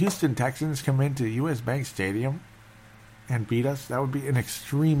 If the Houston Texans come into U.S. Bank Stadium and beat us, that would be an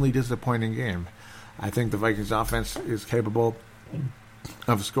extremely disappointing game. I think the Vikings offense is capable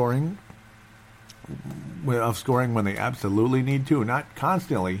of scoring when they absolutely need to. Not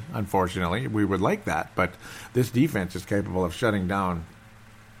constantly, unfortunately. We would like that, but this defense is capable of shutting down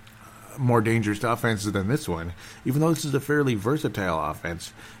more dangerous offenses than this one. Even though this is a fairly versatile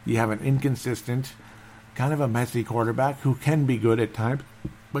offense, you have an inconsistent, kind of a messy quarterback who can be good at times,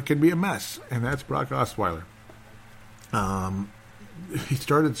 but can be a mess, and that's Brock Osweiler. He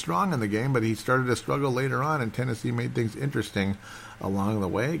started strong in the game, but he started to struggle later on, and Tennessee made things interesting along the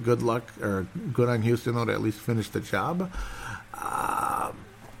way. Good luck, or good on Houston, though, to at least finish the job.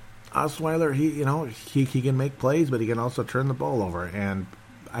 Osweiler, he can make plays, but he can also turn the ball over, and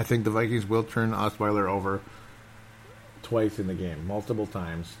I think the Vikings will turn Osweiler over twice in the game, multiple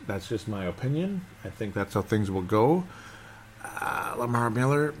times. That's just my opinion. I think that's how things will go. Lamar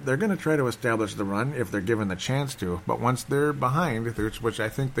Miller, they're going to try to establish the run if they're given the chance to. But once they're behind, which I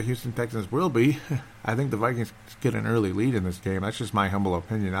think the Houston Texans will be, I think the Vikings get an early lead in this game. That's just my humble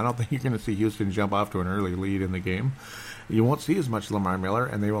opinion. I don't think you're going to see Houston jump off to an early lead in the game. You won't see as much Lamar Miller,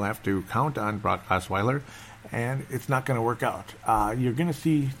 and they will have to count on Brock Osweiler, and it's not going to work out. You're going to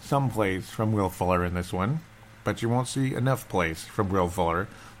see some plays from Will Fuller in this one, but you won't see enough plays from Will Fuller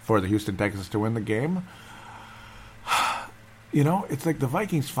for the Houston Texans to win the game. It's like the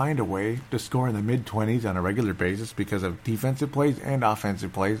Vikings find a way to score in the mid-20s on a regular basis because of defensive plays and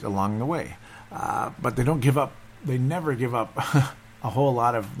offensive plays along the way. But they don't give up. They never give up a whole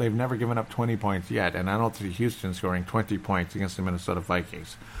lot of. They've never given up 20 points yet, and I don't see Houston scoring 20 points against the Minnesota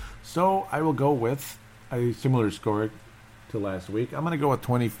Vikings. So I will go with a similar score to last week. I'm going to go with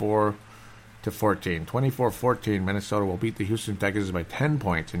 24-14. 24-14, Minnesota will beat the Houston Texans by 10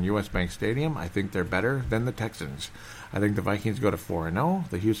 points in U.S. Bank Stadium. I think they're better than the Texans. I think the Vikings go to 4-0.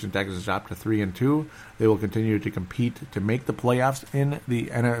 The Houston Texans drop to 3-2. They will continue to compete to make the playoffs in the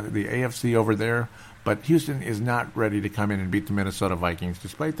AFC over there. But Houston is not ready to come in and beat the Minnesota Vikings,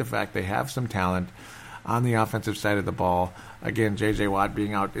 despite the fact they have some talent. on the offensive side of the ball. Again, J.J. Watt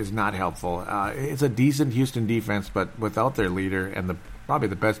being out is not helpful. It's a decent Houston defense, but without their leader and probably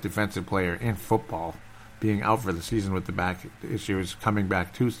the best defensive player in football being out for the season with the back issues, coming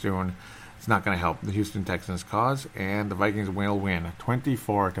back too soon, it's not going to help the Houston Texans' cause, and the Vikings will win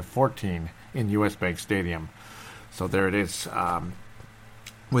 24-14 in U.S. Bank Stadium. So there it is.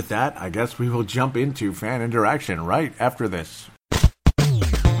 With that, I guess we will jump into fan interaction right after this.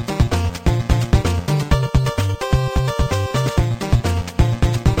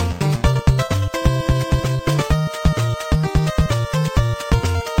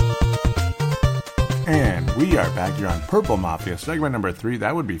 And we are back here on Purple Mafia, segment number 3.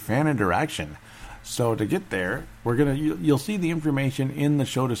 That would be fan interaction. So to get there, you'll see the information in the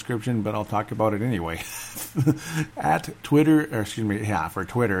show description, but I'll talk about it anyway. For Twitter,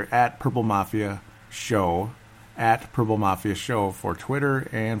 at Purple Mafia Show, at Purple Mafia Show for Twitter,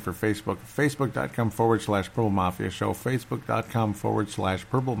 and for Facebook, facebook.com/Purple Mafia Show,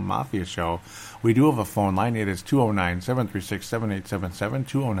 facebook.com/Purple Mafia Show. We do have a phone line. It is 209-736-7877,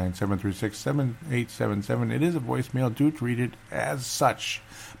 209-736-7877. It is a voicemail. Do treat it as such.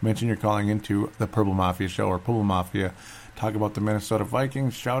 Mention you're calling into the Purple Mafia Show or Purple Mafia. Talk about the Minnesota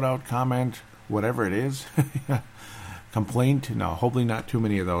Vikings. Shout out, comment, whatever it is. Complaint? No, hopefully not too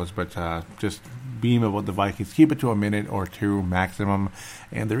many of those, but just beam about the Vikings. Keep it to a minute or two maximum.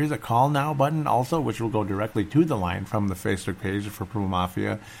 And there is a call now button also, which will go directly to the line from the Facebook page for Purple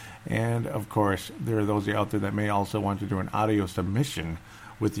Mafia. And, of course, there are those out there that may also want to do an audio submission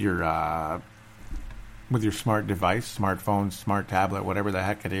with your smart device, smartphone, smart tablet, whatever the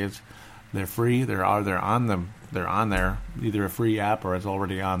heck it is. They're free. They're on them. They're on there. Either a free app or it's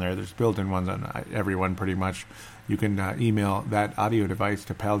already on there. There's built-in ones on everyone pretty much. You can email that audio device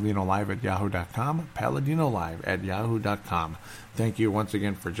to paladinolive@yahoo.com, paladinolive@yahoo.com. Thank you once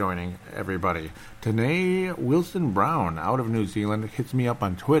again for joining, everybody. Tanae Wilson Brown, out of New Zealand, hits me up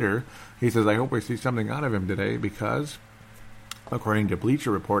on Twitter. He says, I hope we see something out of him today because, according to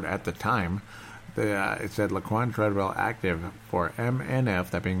Bleacher Report at the time, it said Laquan Treadwell active for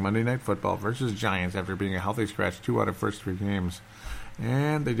MNF, that being Monday Night Football versus Giants after being a healthy scratch 2 out of first 3 games.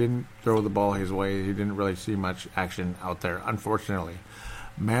 And they didn't throw the ball his way. He didn't really see much action out there, unfortunately.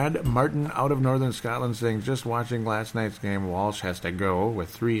 Mad Martin out of Northern Scotland saying, just watching last night's game, Walsh has to go, with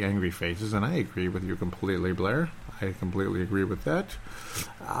 3 angry faces. And I agree with you completely, Blair. I completely agree with that.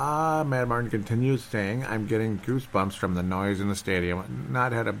 Mad Martin continues saying, I'm getting goosebumps from the noise in the stadium.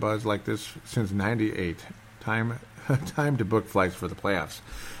 Not had a buzz like this since 98. Time to book flights for the playoffs.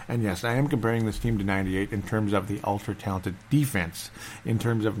 And yes, I am comparing this team to 98 in terms of the ultra-talented defense. In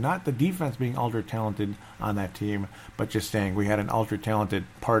terms of not the defense being ultra-talented on that team, but just saying we had an ultra-talented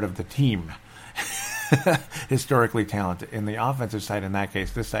part of the team. Historically talented. In the offensive side, in that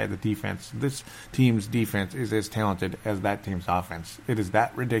case, this side of the defense, this team's defense is as talented as that team's offense. It is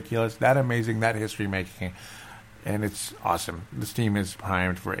that ridiculous, that amazing, that history-making, and it's awesome. This team is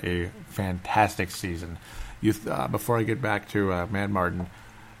primed for a fantastic season. Before I get back to Mad Martin,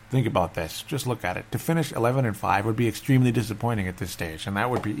 think about this. Just look at it. To finish 11-5 would be extremely disappointing at this stage, and that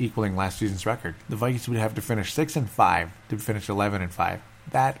would be equaling last season's record. The Vikings would have to finish 6-5 to finish 11-5.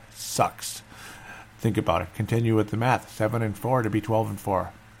 That sucks. Think about it. Continue with the math. 7-4 to be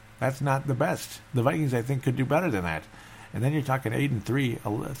 12-4. That's not the best. The Vikings, I think, could do better than that. And then you're talking 8-3,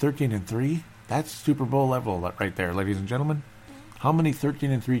 13-3. That's Super Bowl level right there, ladies and gentlemen. How many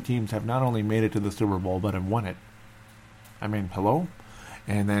 13-3 teams have not only made it to the Super Bowl but have won it? I mean, hello?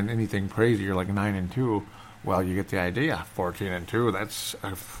 And then anything crazier like 9-2, well, you get the idea. 14-2, that's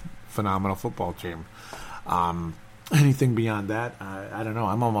a phenomenal football team. Anything beyond that, I don't know.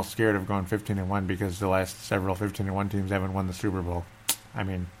 I'm almost scared of going 15-1 because the last several 15-1 teams haven't won the Super Bowl. I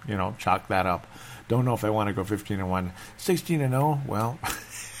mean, chalk that up. Don't know if I want to go 15-1. 16-0, well,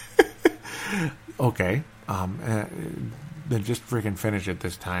 okay. Then just freaking finish it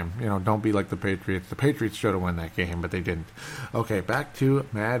this time. Don't be like the Patriots. The Patriots should have won that game, but they didn't. Okay, back to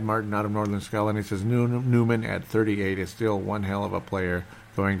Mad Martin out of Northern Scotland. He says Newman at 38 is still one hell of a player,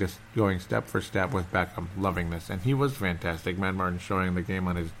 going step for step with Beckham. Loving this, and he was fantastic. Mad Martin showing the game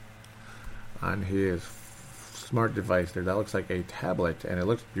on his smart device there. That looks like a tablet, and it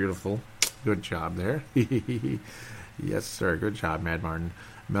looks beautiful. Good job there. Yes, sir. Good job, Mad Martin.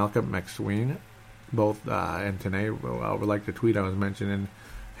 Malcolm McSween. Both and Tanae would like the tweet I was mentioning,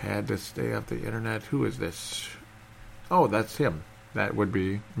 had to stay off the internet. Who is this? Oh, that's him. That would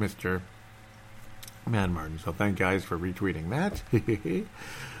be Mr. Mad Martin. So thank guys for retweeting that.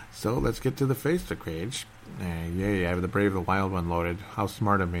 So let's get to the Facebook page. Yay, I have the Brave the Wild one loaded. How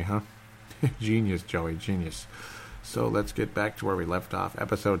smart of me, huh? Genius, Joey, genius. So let's get back to where we left off.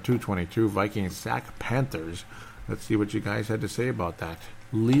 Episode 222, Vikings sack Panthers. Let's see what you guys had to say about that.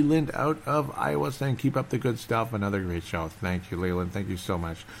 Leland out of Iowa saying, keep up the good stuff. Another great show. Thank you, Leland. Thank you so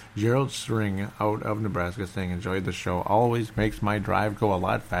much. Gerald String out of Nebraska saying, enjoyed the show. Always makes my drive go a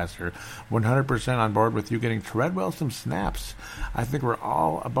lot faster. 100% on board with you getting Treadwell some snaps. I think we're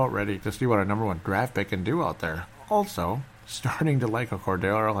all about ready to see what our number one draft pick can do out there. Also, starting to like how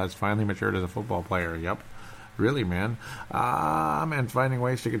Cordero has finally matured as a football player. Yep. Really, man. And finding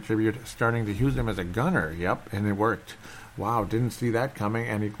ways to contribute, starting to use him as a gunner. Yep, and it worked. Wow, didn't see that coming,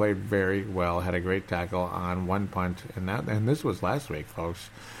 and he played very well. Had a great tackle on one punt, and this was last week, folks.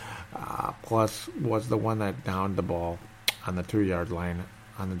 Plus was the one that downed the ball on the 2-yard line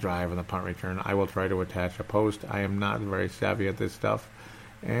on the drive and the punt return. I will try to attach a post. I am not very savvy at this stuff.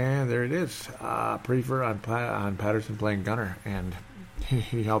 And there it is. Prefer on Patterson playing gunner, and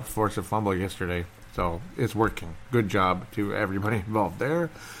he helped force a fumble yesterday. So it's working. Good job to everybody involved there.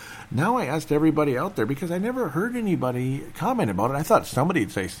 Now I asked everybody out there because I never heard anybody comment about it. I thought somebody'd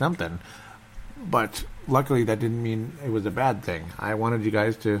say something, but luckily that didn't mean it was a bad thing. I wanted you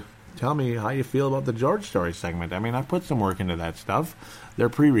guys to tell me how you feel about the George Story segment. I mean, I put some work into that stuff. They're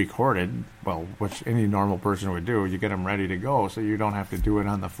pre-recorded, well, which any normal person would do. You get them ready to go so you don't have to do it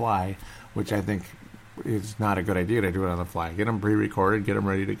on the fly, which I think is not a good idea to do it on the fly. Get them pre-recorded, get them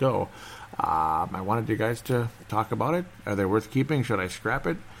ready to go. I wanted you guys to talk about it. Are they worth keeping? Should I scrap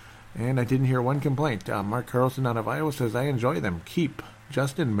it? And I didn't hear one complaint. Mark Carlson out of Iowa says, I enjoy them. Keep.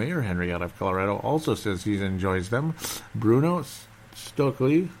 Justin Mayer Henry out of Colorado also says he enjoys them. Bruno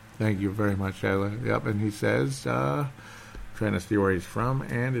Stokely, thank you very much, Ella. Yep, and he says, trying to see where he's from,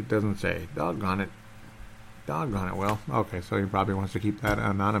 and it doesn't say. Doggone it. Well, okay, so he probably wants to keep that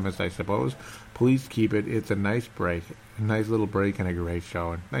anonymous, I suppose. Please keep it. It's a nice break. A nice little break and a great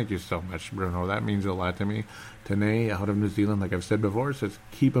show. And thank you so much, Bruno. That means a lot to me. Tanae out of New Zealand, like I've said before, says,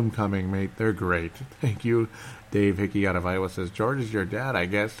 keep them coming, mate. They're great. Thank you. Dave Hickey out of Iowa says, George is your dad, I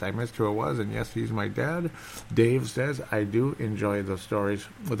guess. I missed who it was, and yes, he's my dad. Dave says, I do enjoy those stories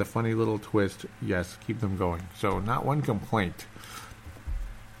with a funny little twist. Yes, keep them going. So not one complaint.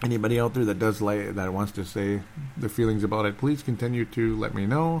 Anybody out there that wants to say their feelings about it, please continue to let me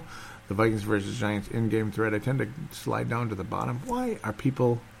know. The Vikings versus Giants in-game thread, I tend to slide down to the bottom. Why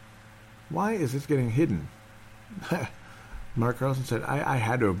is this getting hidden? Mark Carlson said, I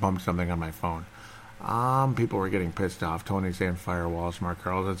had to have bumped something on my phone. People were getting pissed off. Tony saying fire Walsh. Mark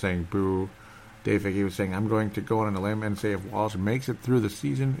Carlson saying boo. Dave Hickey was saying, I'm going to go on a limb and say if Walsh makes it through the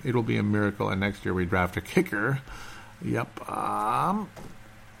season, it'll be a miracle, and next year we draft a kicker. Yep.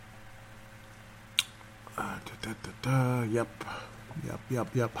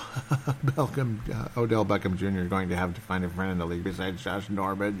 Yep. Odell Beckham Jr. is going to have to find a friend in the league besides Josh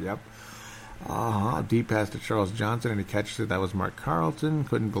Norman. Yep. Deep pass to Charles Johnson, and he catches it. That was Mark Carlson.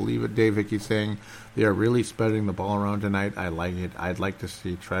 Couldn't believe it. Dave Hickey saying, they are really spreading the ball around tonight. I like it. I'd like to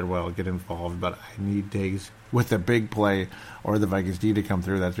see Treadwell get involved, but I need Diggs with a big play, or the Vikings need to come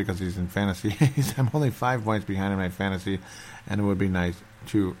through. That's because he's in fantasy. I'm only 5 points behind him in fantasy, and it would be nice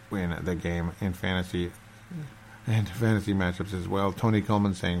to win the game in fantasy and fantasy matchups as well. Tony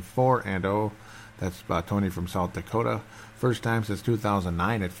Coleman saying 4-0. That's Tony from South Dakota. First time since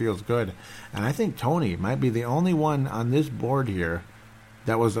 2009. It feels good. And I think Tony might be the only one on this board here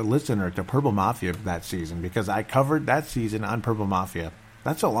that was a listener to Purple Mafia that season, because I covered that season on Purple Mafia.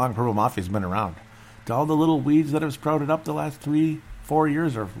 That's how long Purple Mafia's been around. To all the little weeds that have sprouted up the last 3-4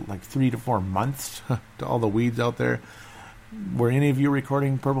 years, or like 3 to 4 months, to all the weeds out there. Were any of you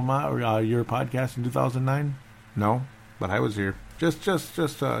recording Purple your podcast in 2009? No, but I was here. Just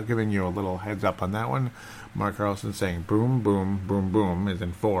giving you a little heads up on that one. Mark Carlson saying boom, boom, boom, boom is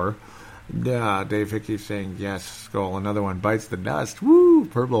in 4. Yeah, Dave Hickey saying yes, Skull. Another one bites the dust. Woo!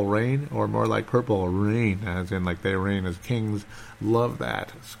 Purple rain, or more like purple rain, as in like they reign as kings. Love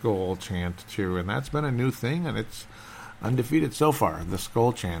that Skull chant too, and that's been a new thing, and it's undefeated so far. The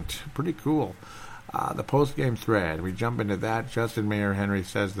Skull chant, pretty cool. The post-game thread, we jump into that. Justin Mayer Henry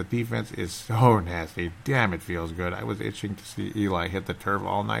says the defense is so nasty. Damn, it feels good. I was itching to see Eli hit the turf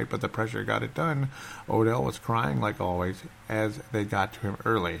all night, but the pressure got it done. Odell was crying like always as they got to him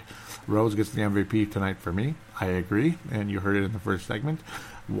early. Rose gets the MVP tonight for me. I agree, and you heard it in the first segment.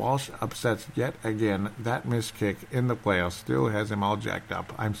 Walsh upsets yet again. That missed kick in the playoffs still has him all jacked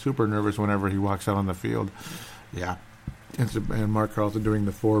up. I'm super nervous whenever he walks out on the field. Yeah. And Mark Carlson doing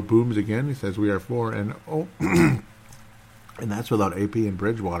the 4 booms again. He says we are 4-0. And that's without AP and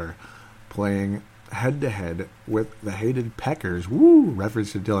Bridgewater playing head-to-head with the hated Packers. Woo!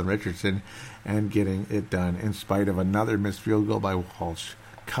 Reference to Dylan Richardson, and getting it done in spite of another missed field goal by Walsh.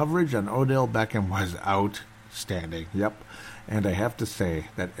 Coverage on Odell Beckham was out. outstanding. Yep. And I have to say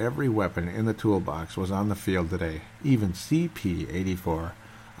that every weapon in the toolbox was on the field today, even CP84.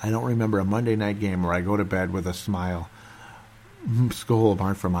 I don't remember a Monday night game where I go to bed with a smile. Skol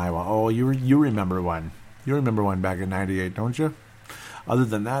Mark from Iowa. Oh, you remember one. You remember one back in 98, don't you? Other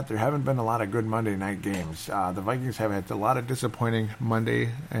than that, there haven't been a lot of good Monday night games. The Vikings have had a lot of disappointing Monday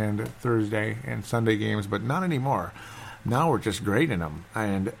and Thursday and Sunday games, but not anymore. Now we're just grading them,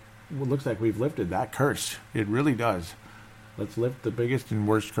 and it looks like we've lifted that curse. It really does. Let's lift the biggest and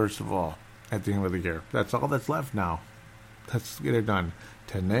worst curse of all at the end of the year. That's all that's left now. Let's get it done.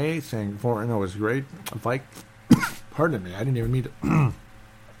 Tanay saying 4-0 is great. Pardon me, I didn't even mean to.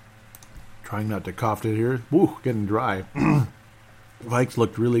 Trying not to cough it here. Woo, getting dry. Vikes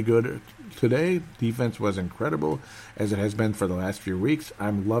looked really good today. Defense was incredible, as it has been for the last few weeks.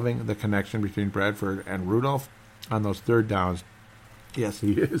 I'm loving the connection between Bradford and Rudolph on those third downs. Yes,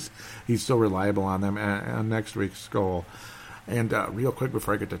 he is. He's so reliable on them on next week's goal. And real quick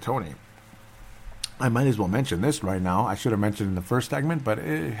before I get to Tony, I might as well mention this right now. I should have mentioned in the first segment, but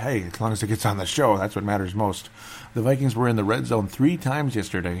hey, as long as it gets on the show, that's what matters most. The Vikings were in the red zone 3 times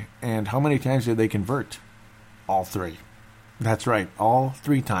yesterday, and how many times did they convert? All 3. That's right, all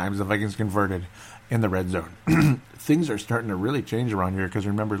 3 times the Vikings converted in the red zone. Things are starting to really change around here, because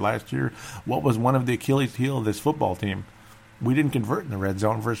remember last year, what was one of the Achilles heel of this football team? We didn't convert in the red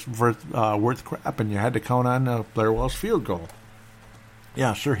zone for worth crap, and you had to count on Blair Welsh field goal.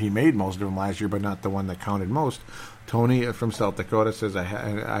 Yeah, sure, he made most of them last year, but not the one that counted most. Tony from South Dakota says, I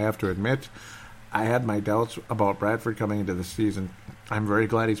have to admit, I had my doubts about Bradford coming into the season. I'm very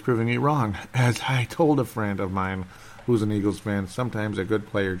glad he's proving me wrong. As I told a friend of mine who's an Eagles fan, sometimes a good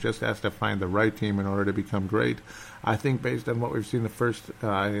player just has to find the right team in order to become great. I think based on what we've seen the first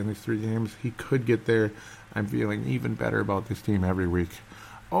in these 3 games, he could get there. I'm feeling even better about this team every week.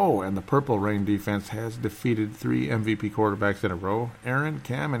 Oh, and the Purple Rain defense has defeated 3 MVP quarterbacks in a row. Aaron,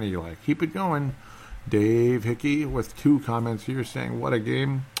 Cam, and Eli. Keep it going. Dave Hickey with 2 comments here saying, what a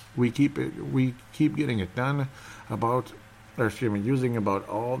game. We keep getting it done using about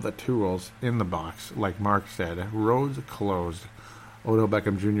all the tools in the box, like Mark said. Roads closed. Odell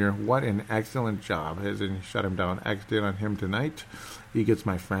Beckham Jr., what an excellent job. As in, shut him down. X did on him tonight. He gets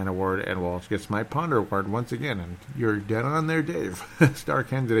my Fran Award, and Walsh gets my Ponder Award once again. And you're dead on there, Dave. Star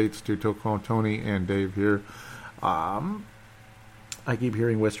candidates to Tony and Dave here. I keep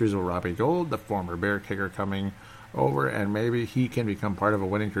hearing whispers of Robbie Gould, the former Bear kicker, coming over, and maybe he can become part of a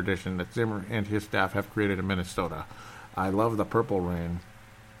winning tradition that Zimmer and his staff have created in Minnesota. I love the Purple Rain.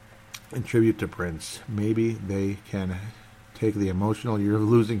 In tribute to Prince, maybe they can take the emotional year of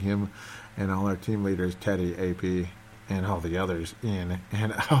losing him and all our team leaders, Teddy, AP, and all the others, in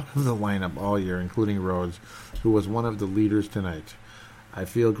and out of the lineup all year, including Rhodes, who was one of the leaders tonight. I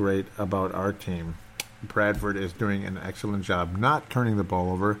feel great about our team. Bradford is doing an excellent job not turning the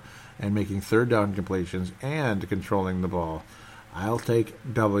ball over and making third down completions and controlling the ball. I'll take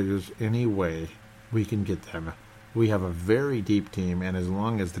W's any way we can get them. We have a very deep team, and as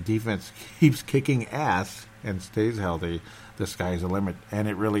long as the defense keeps kicking ass and stays healthy, the sky's the limit. And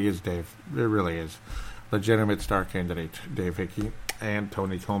it really is, Dave. It really is. Legitimate star candidate, Dave Hickey, and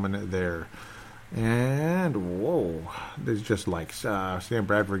Tony Coleman there. And, whoa, there's just like Sam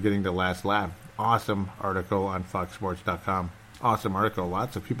Bradford getting the last laugh. Awesome article on FoxSports.com. Awesome article.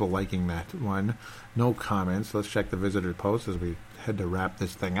 Lots of people liking that one. No comments. Let's check the visitor post as we head to wrap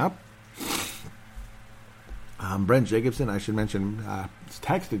this thing up. Brent Jacobson, I should mention,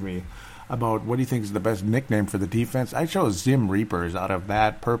 texted me about what he thinks is the best nickname for the defense. I chose Zim Reapers out of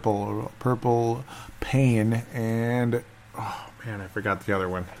that purple pain, and oh man, I forgot the other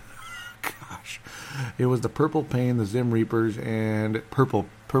one. Gosh, it was the Purple Pain, the Zim Reapers, and Purple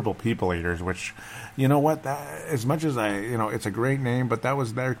People Eaters. Which, you know what? That, as much as it's a great name, but that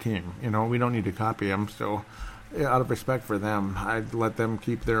was their team. We don't need to copy them. So, out of respect for them, I'd let them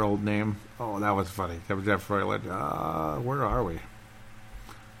keep their old name. Oh, that was funny. That was Jeff Froylett. Where are we?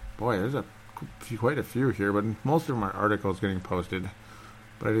 Boy, there's quite a few here, but most of them are articles getting posted.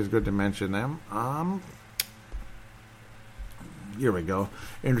 But it is good to mention them. Here we go.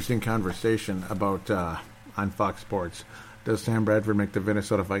 Interesting conversation about on Fox Sports. Does Sam Bradford make the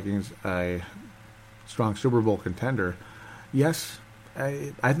Minnesota Vikings a strong Super Bowl contender? Yes,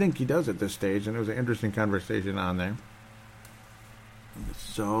 I think he does at this stage, and it was an interesting conversation on there.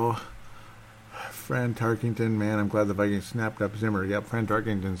 So, Fran Tarkington, man, I'm glad the Vikings snapped up Zimmer. Yep, Fran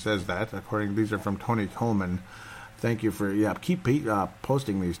Tarkington says that. These are from Tony Coleman. Thank you for, keep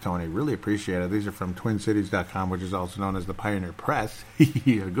posting these, Tony. Really appreciate it. These are from TwinCities.com, which is also known as the Pioneer Press. A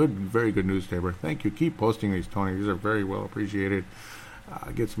very good newspaper. Thank you. Keep posting these, Tony. These are very well appreciated.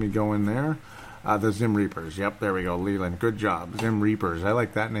 Gets me going there. The Zim Reapers. Yep, there we go, Leland. Good job. Zim Reapers. I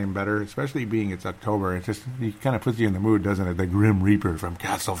like that name better, especially being it's October. It just kind of puts you in the mood, doesn't it? The Grim Reaper from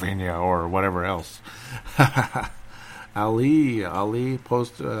Castlevania or whatever else. Ali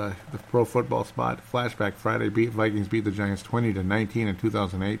post the Pro Football Spot flashback Friday. Vikings beat the Giants 20-19 in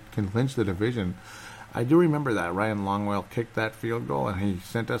 2008. Can clinch the division. I do remember that. Ryan Longwell kicked that field goal, and he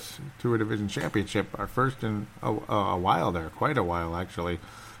sent us to a division championship, our first in a while there, quite a while actually,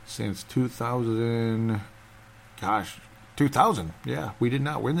 since 2000. 2000. Yeah, we did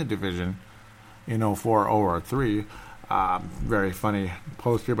not win the division in 04 or 03. Very funny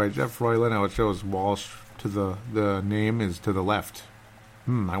post here by Jeff Froylan. How it shows Walsh to the name is to the left.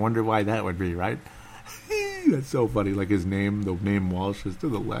 I wonder why that would be, right? That's so funny. Like his name, the name Walsh is to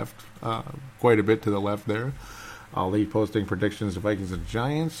the left, quite a bit to the left there. Ali posting predictions of Vikings and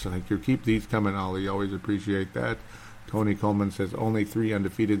Giants. I think you keep these coming, Ali. Always appreciate that. Tony Coleman says only three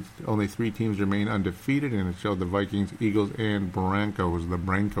teams remain undefeated, and it showed the Vikings, Eagles, and Broncos. The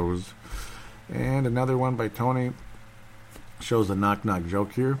Broncos. And another one by Tony shows a knock-knock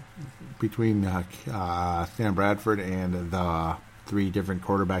joke here between Sam Bradford and the three different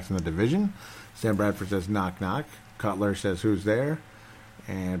quarterbacks in the division. Sam Bradford says knock knock. Cutler says who's there,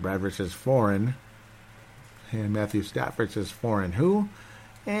 and Bradford says foreign, and Matthew Stafford says foreign who,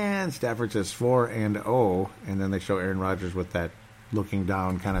 and Stafford says 4-0, and then they show Aaron Rodgers with that looking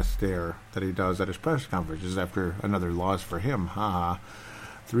down kind of stare that he does at his press conferences after another loss for him. Haha.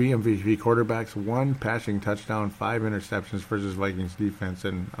 3 MVP quarterbacks, 1 passing touchdown, 5 interceptions versus Vikings defense,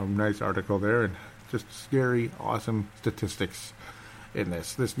 and a nice article there, and just scary, awesome statistics in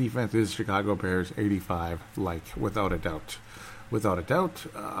this. This defense is Chicago Bears 85, like, without a doubt. Without a doubt,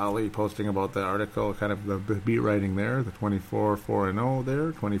 Ali posting about the article, kind of the beat writing there, the 24-4-0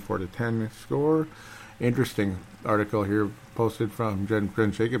 there, 24-10 score. Interesting article here posted from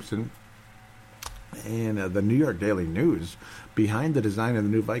Jen Jacobson. And the New York Daily News, behind the design of the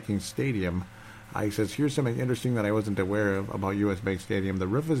new Vikings Stadium, he says, here's something interesting that I wasn't aware of about U.S. Bank Stadium. The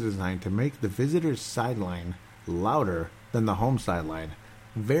roof is designed to make the visitor's sideline louder than the home sideline.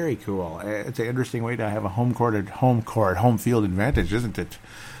 Very cool. It's an interesting way to have a home field advantage, isn't it?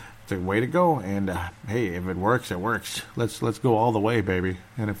 It's a way to go, and hey, if it works, it works. Let's go all the way, baby.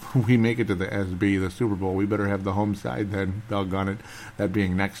 And if we make it to the SB, the Super Bowl, we better have the home side then, doggone it, that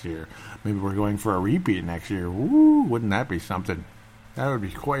being next year. Maybe we're going for a repeat next year. Woo, wouldn't that be something? That would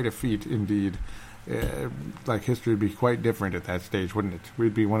be quite a feat indeed. Like history would be quite different at that stage, wouldn't it?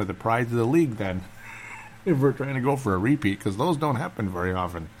 We'd be one of the prides of the league then, if we're trying to go for a repeat, because those don't happen very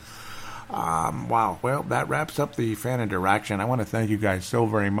often. Wow. Well, that wraps up the fan interaction. I want to thank you guys so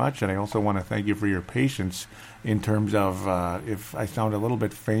very much, and I also want to thank you for your patience in terms of if I sound a little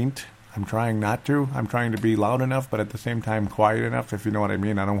bit faint. I'm trying not to. I'm trying to be loud enough, but at the same time quiet enough, if you know what I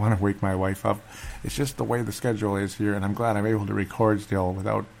mean. I don't want to wake my wife up. It's just the way the schedule is here, and I'm glad I'm able to record still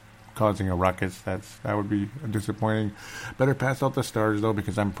without causing a ruckus. That would be disappointing. Better pass out the stars, though,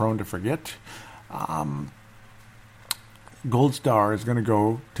 because I'm prone to forget. Gold star is going to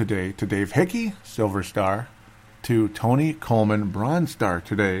go today to Dave Hickey. Silver star to Tony Coleman. Bronze star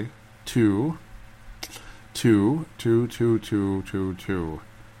today to Justin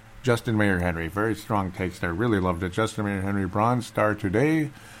Mayer Henry. Very strong takes there. Really loved it. Justin Mayer Henry. Bronze star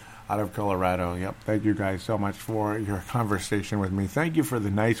today out of Colorado. Yep. Thank you guys so much for your conversation with me. Thank you for the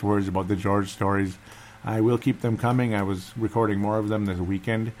nice words about the George stories. I will keep them coming. I was recording more of them this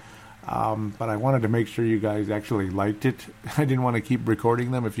weekend. But I wanted to make sure you guys actually liked it. I didn't want to keep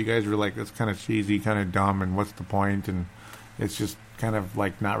recording them if you guys were like, that's kind of cheesy, kind of dumb, and what's the point, and it's just kind of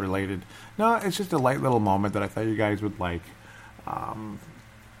like not related. No, it's just a light little moment that I thought you guys would like.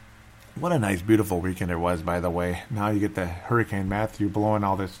 What a nice, beautiful weekend it was, by the way. Now you get the Hurricane Matthew blowing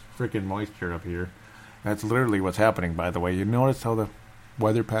all this freaking moisture up here. That's literally what's happening, by the way. You notice how the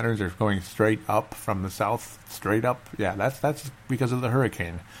weather patterns are going straight up from the south, straight up? Yeah, that's because of the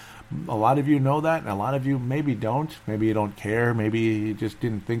hurricane. A lot of you know that, and a lot of you maybe don't. Maybe you don't care. Maybe you just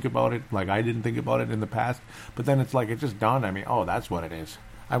didn't think about it like I didn't think about it in the past. But then it's like it just dawned on me, oh, that's what it is.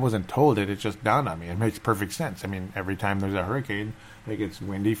 I wasn't told it. It just dawned on me. It makes perfect sense. I mean, every time there's a hurricane, it gets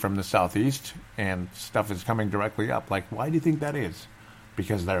windy from the southeast, and stuff is coming directly up. Like, why do you think that is?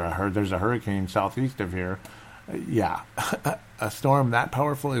 Because there's a hurricane southeast of here. Yeah, a storm that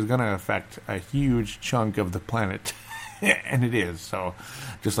powerful is going to affect a huge chunk of the planet. And it is. So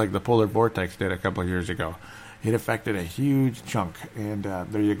just like the polar vortex did a couple of years ago, it affected a huge chunk. And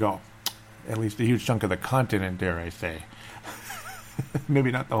there you go. At least a huge chunk of the continent, dare I say.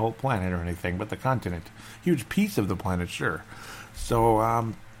 Maybe not the whole planet or anything, but the continent. Huge piece of the planet, sure. So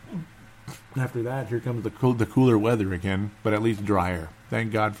after that, here comes the cooler weather again, but at least drier.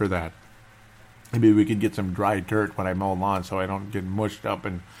 Thank God for that. Maybe we could get some dry dirt when I mow lawn so I don't get mushed up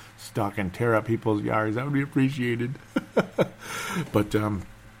and stuck and tear up people's yards. That would be appreciated. But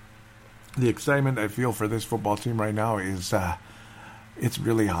the excitement I feel for this football team right now is it's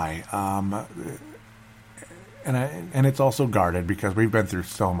really high. And it's also guarded because we've been through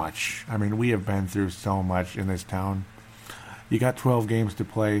so much. I mean, we have been through so much in this town. You got 12 games to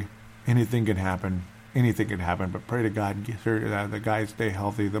play. Anything can happen. Anything can happen, but pray to God the guys stay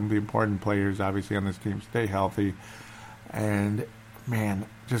healthy. The important players, obviously, on this team stay healthy. And, man,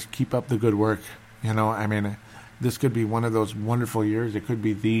 just keep up the good work. You know, I mean, this could be one of those wonderful years. It could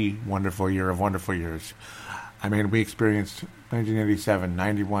be the wonderful year of wonderful years. I mean, we experienced 1987,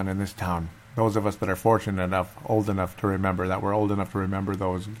 91 in this town. Those of us that are fortunate enough, old enough to remember, that we're old enough to remember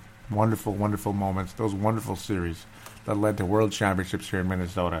those wonderful, wonderful moments, those wonderful series that led to world championships here in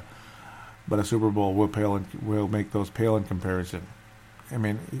Minnesota. But a Super Bowl will make those pale in comparison. I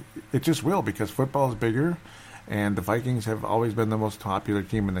mean, it just will, because football is bigger, and the Vikings have always been the most popular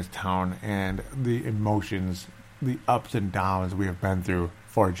team in this town, and the emotions, the ups and downs we have been through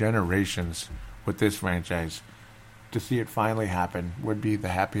for generations with this franchise, to see it finally happen would be the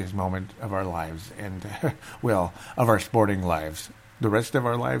happiest moment of our lives, and, well, of our sporting lives. The rest of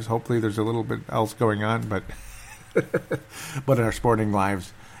our lives, hopefully there's a little bit else going on, but but in our sporting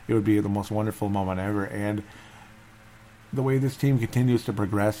lives, it would be the most wonderful moment ever. And the way this team continues to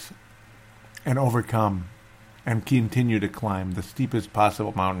progress and overcome and continue to climb the steepest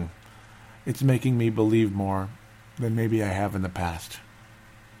possible mountain, it's making me believe more than maybe I have in the past.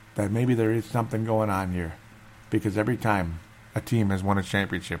 That maybe there is something going on here. Because every time a team has won a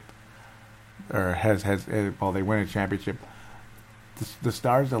championship, or they win a championship, the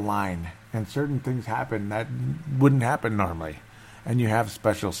stars align and certain things happen that wouldn't happen normally. And you have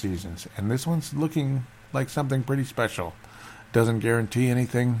special seasons. And this one's looking like something pretty special. Doesn't guarantee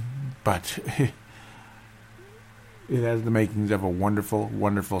anything, but it has the makings of a wonderful,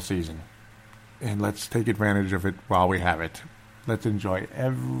 wonderful season. And let's take advantage of it while we have it. Let's enjoy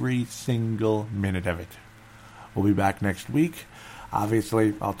every single minute of it. We'll be back next week.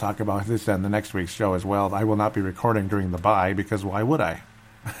 Obviously, I'll talk about this on the next week's show as well. I will not be recording during the bye, because why would I?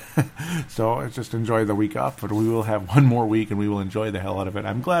 So just enjoy the week off, but we will have one more week and we will enjoy the hell out of it.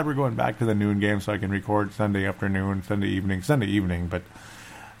 I'm glad we're going back to the noon game so I can record Sunday afternoon, Sunday evening, but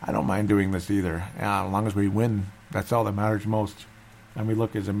I don't mind doing this either. As long as we win, that's all that matters most. And we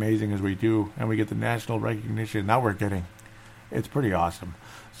look as amazing as we do, and we get the national recognition that we're getting. It's pretty awesome.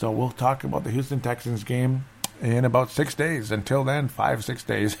 So we'll talk about the Houston Texans game in about 6 days. Until then, 5-6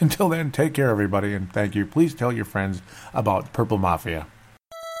 days. Until then, take care, everybody, and thank you. Please tell your friends about Purple Mafia.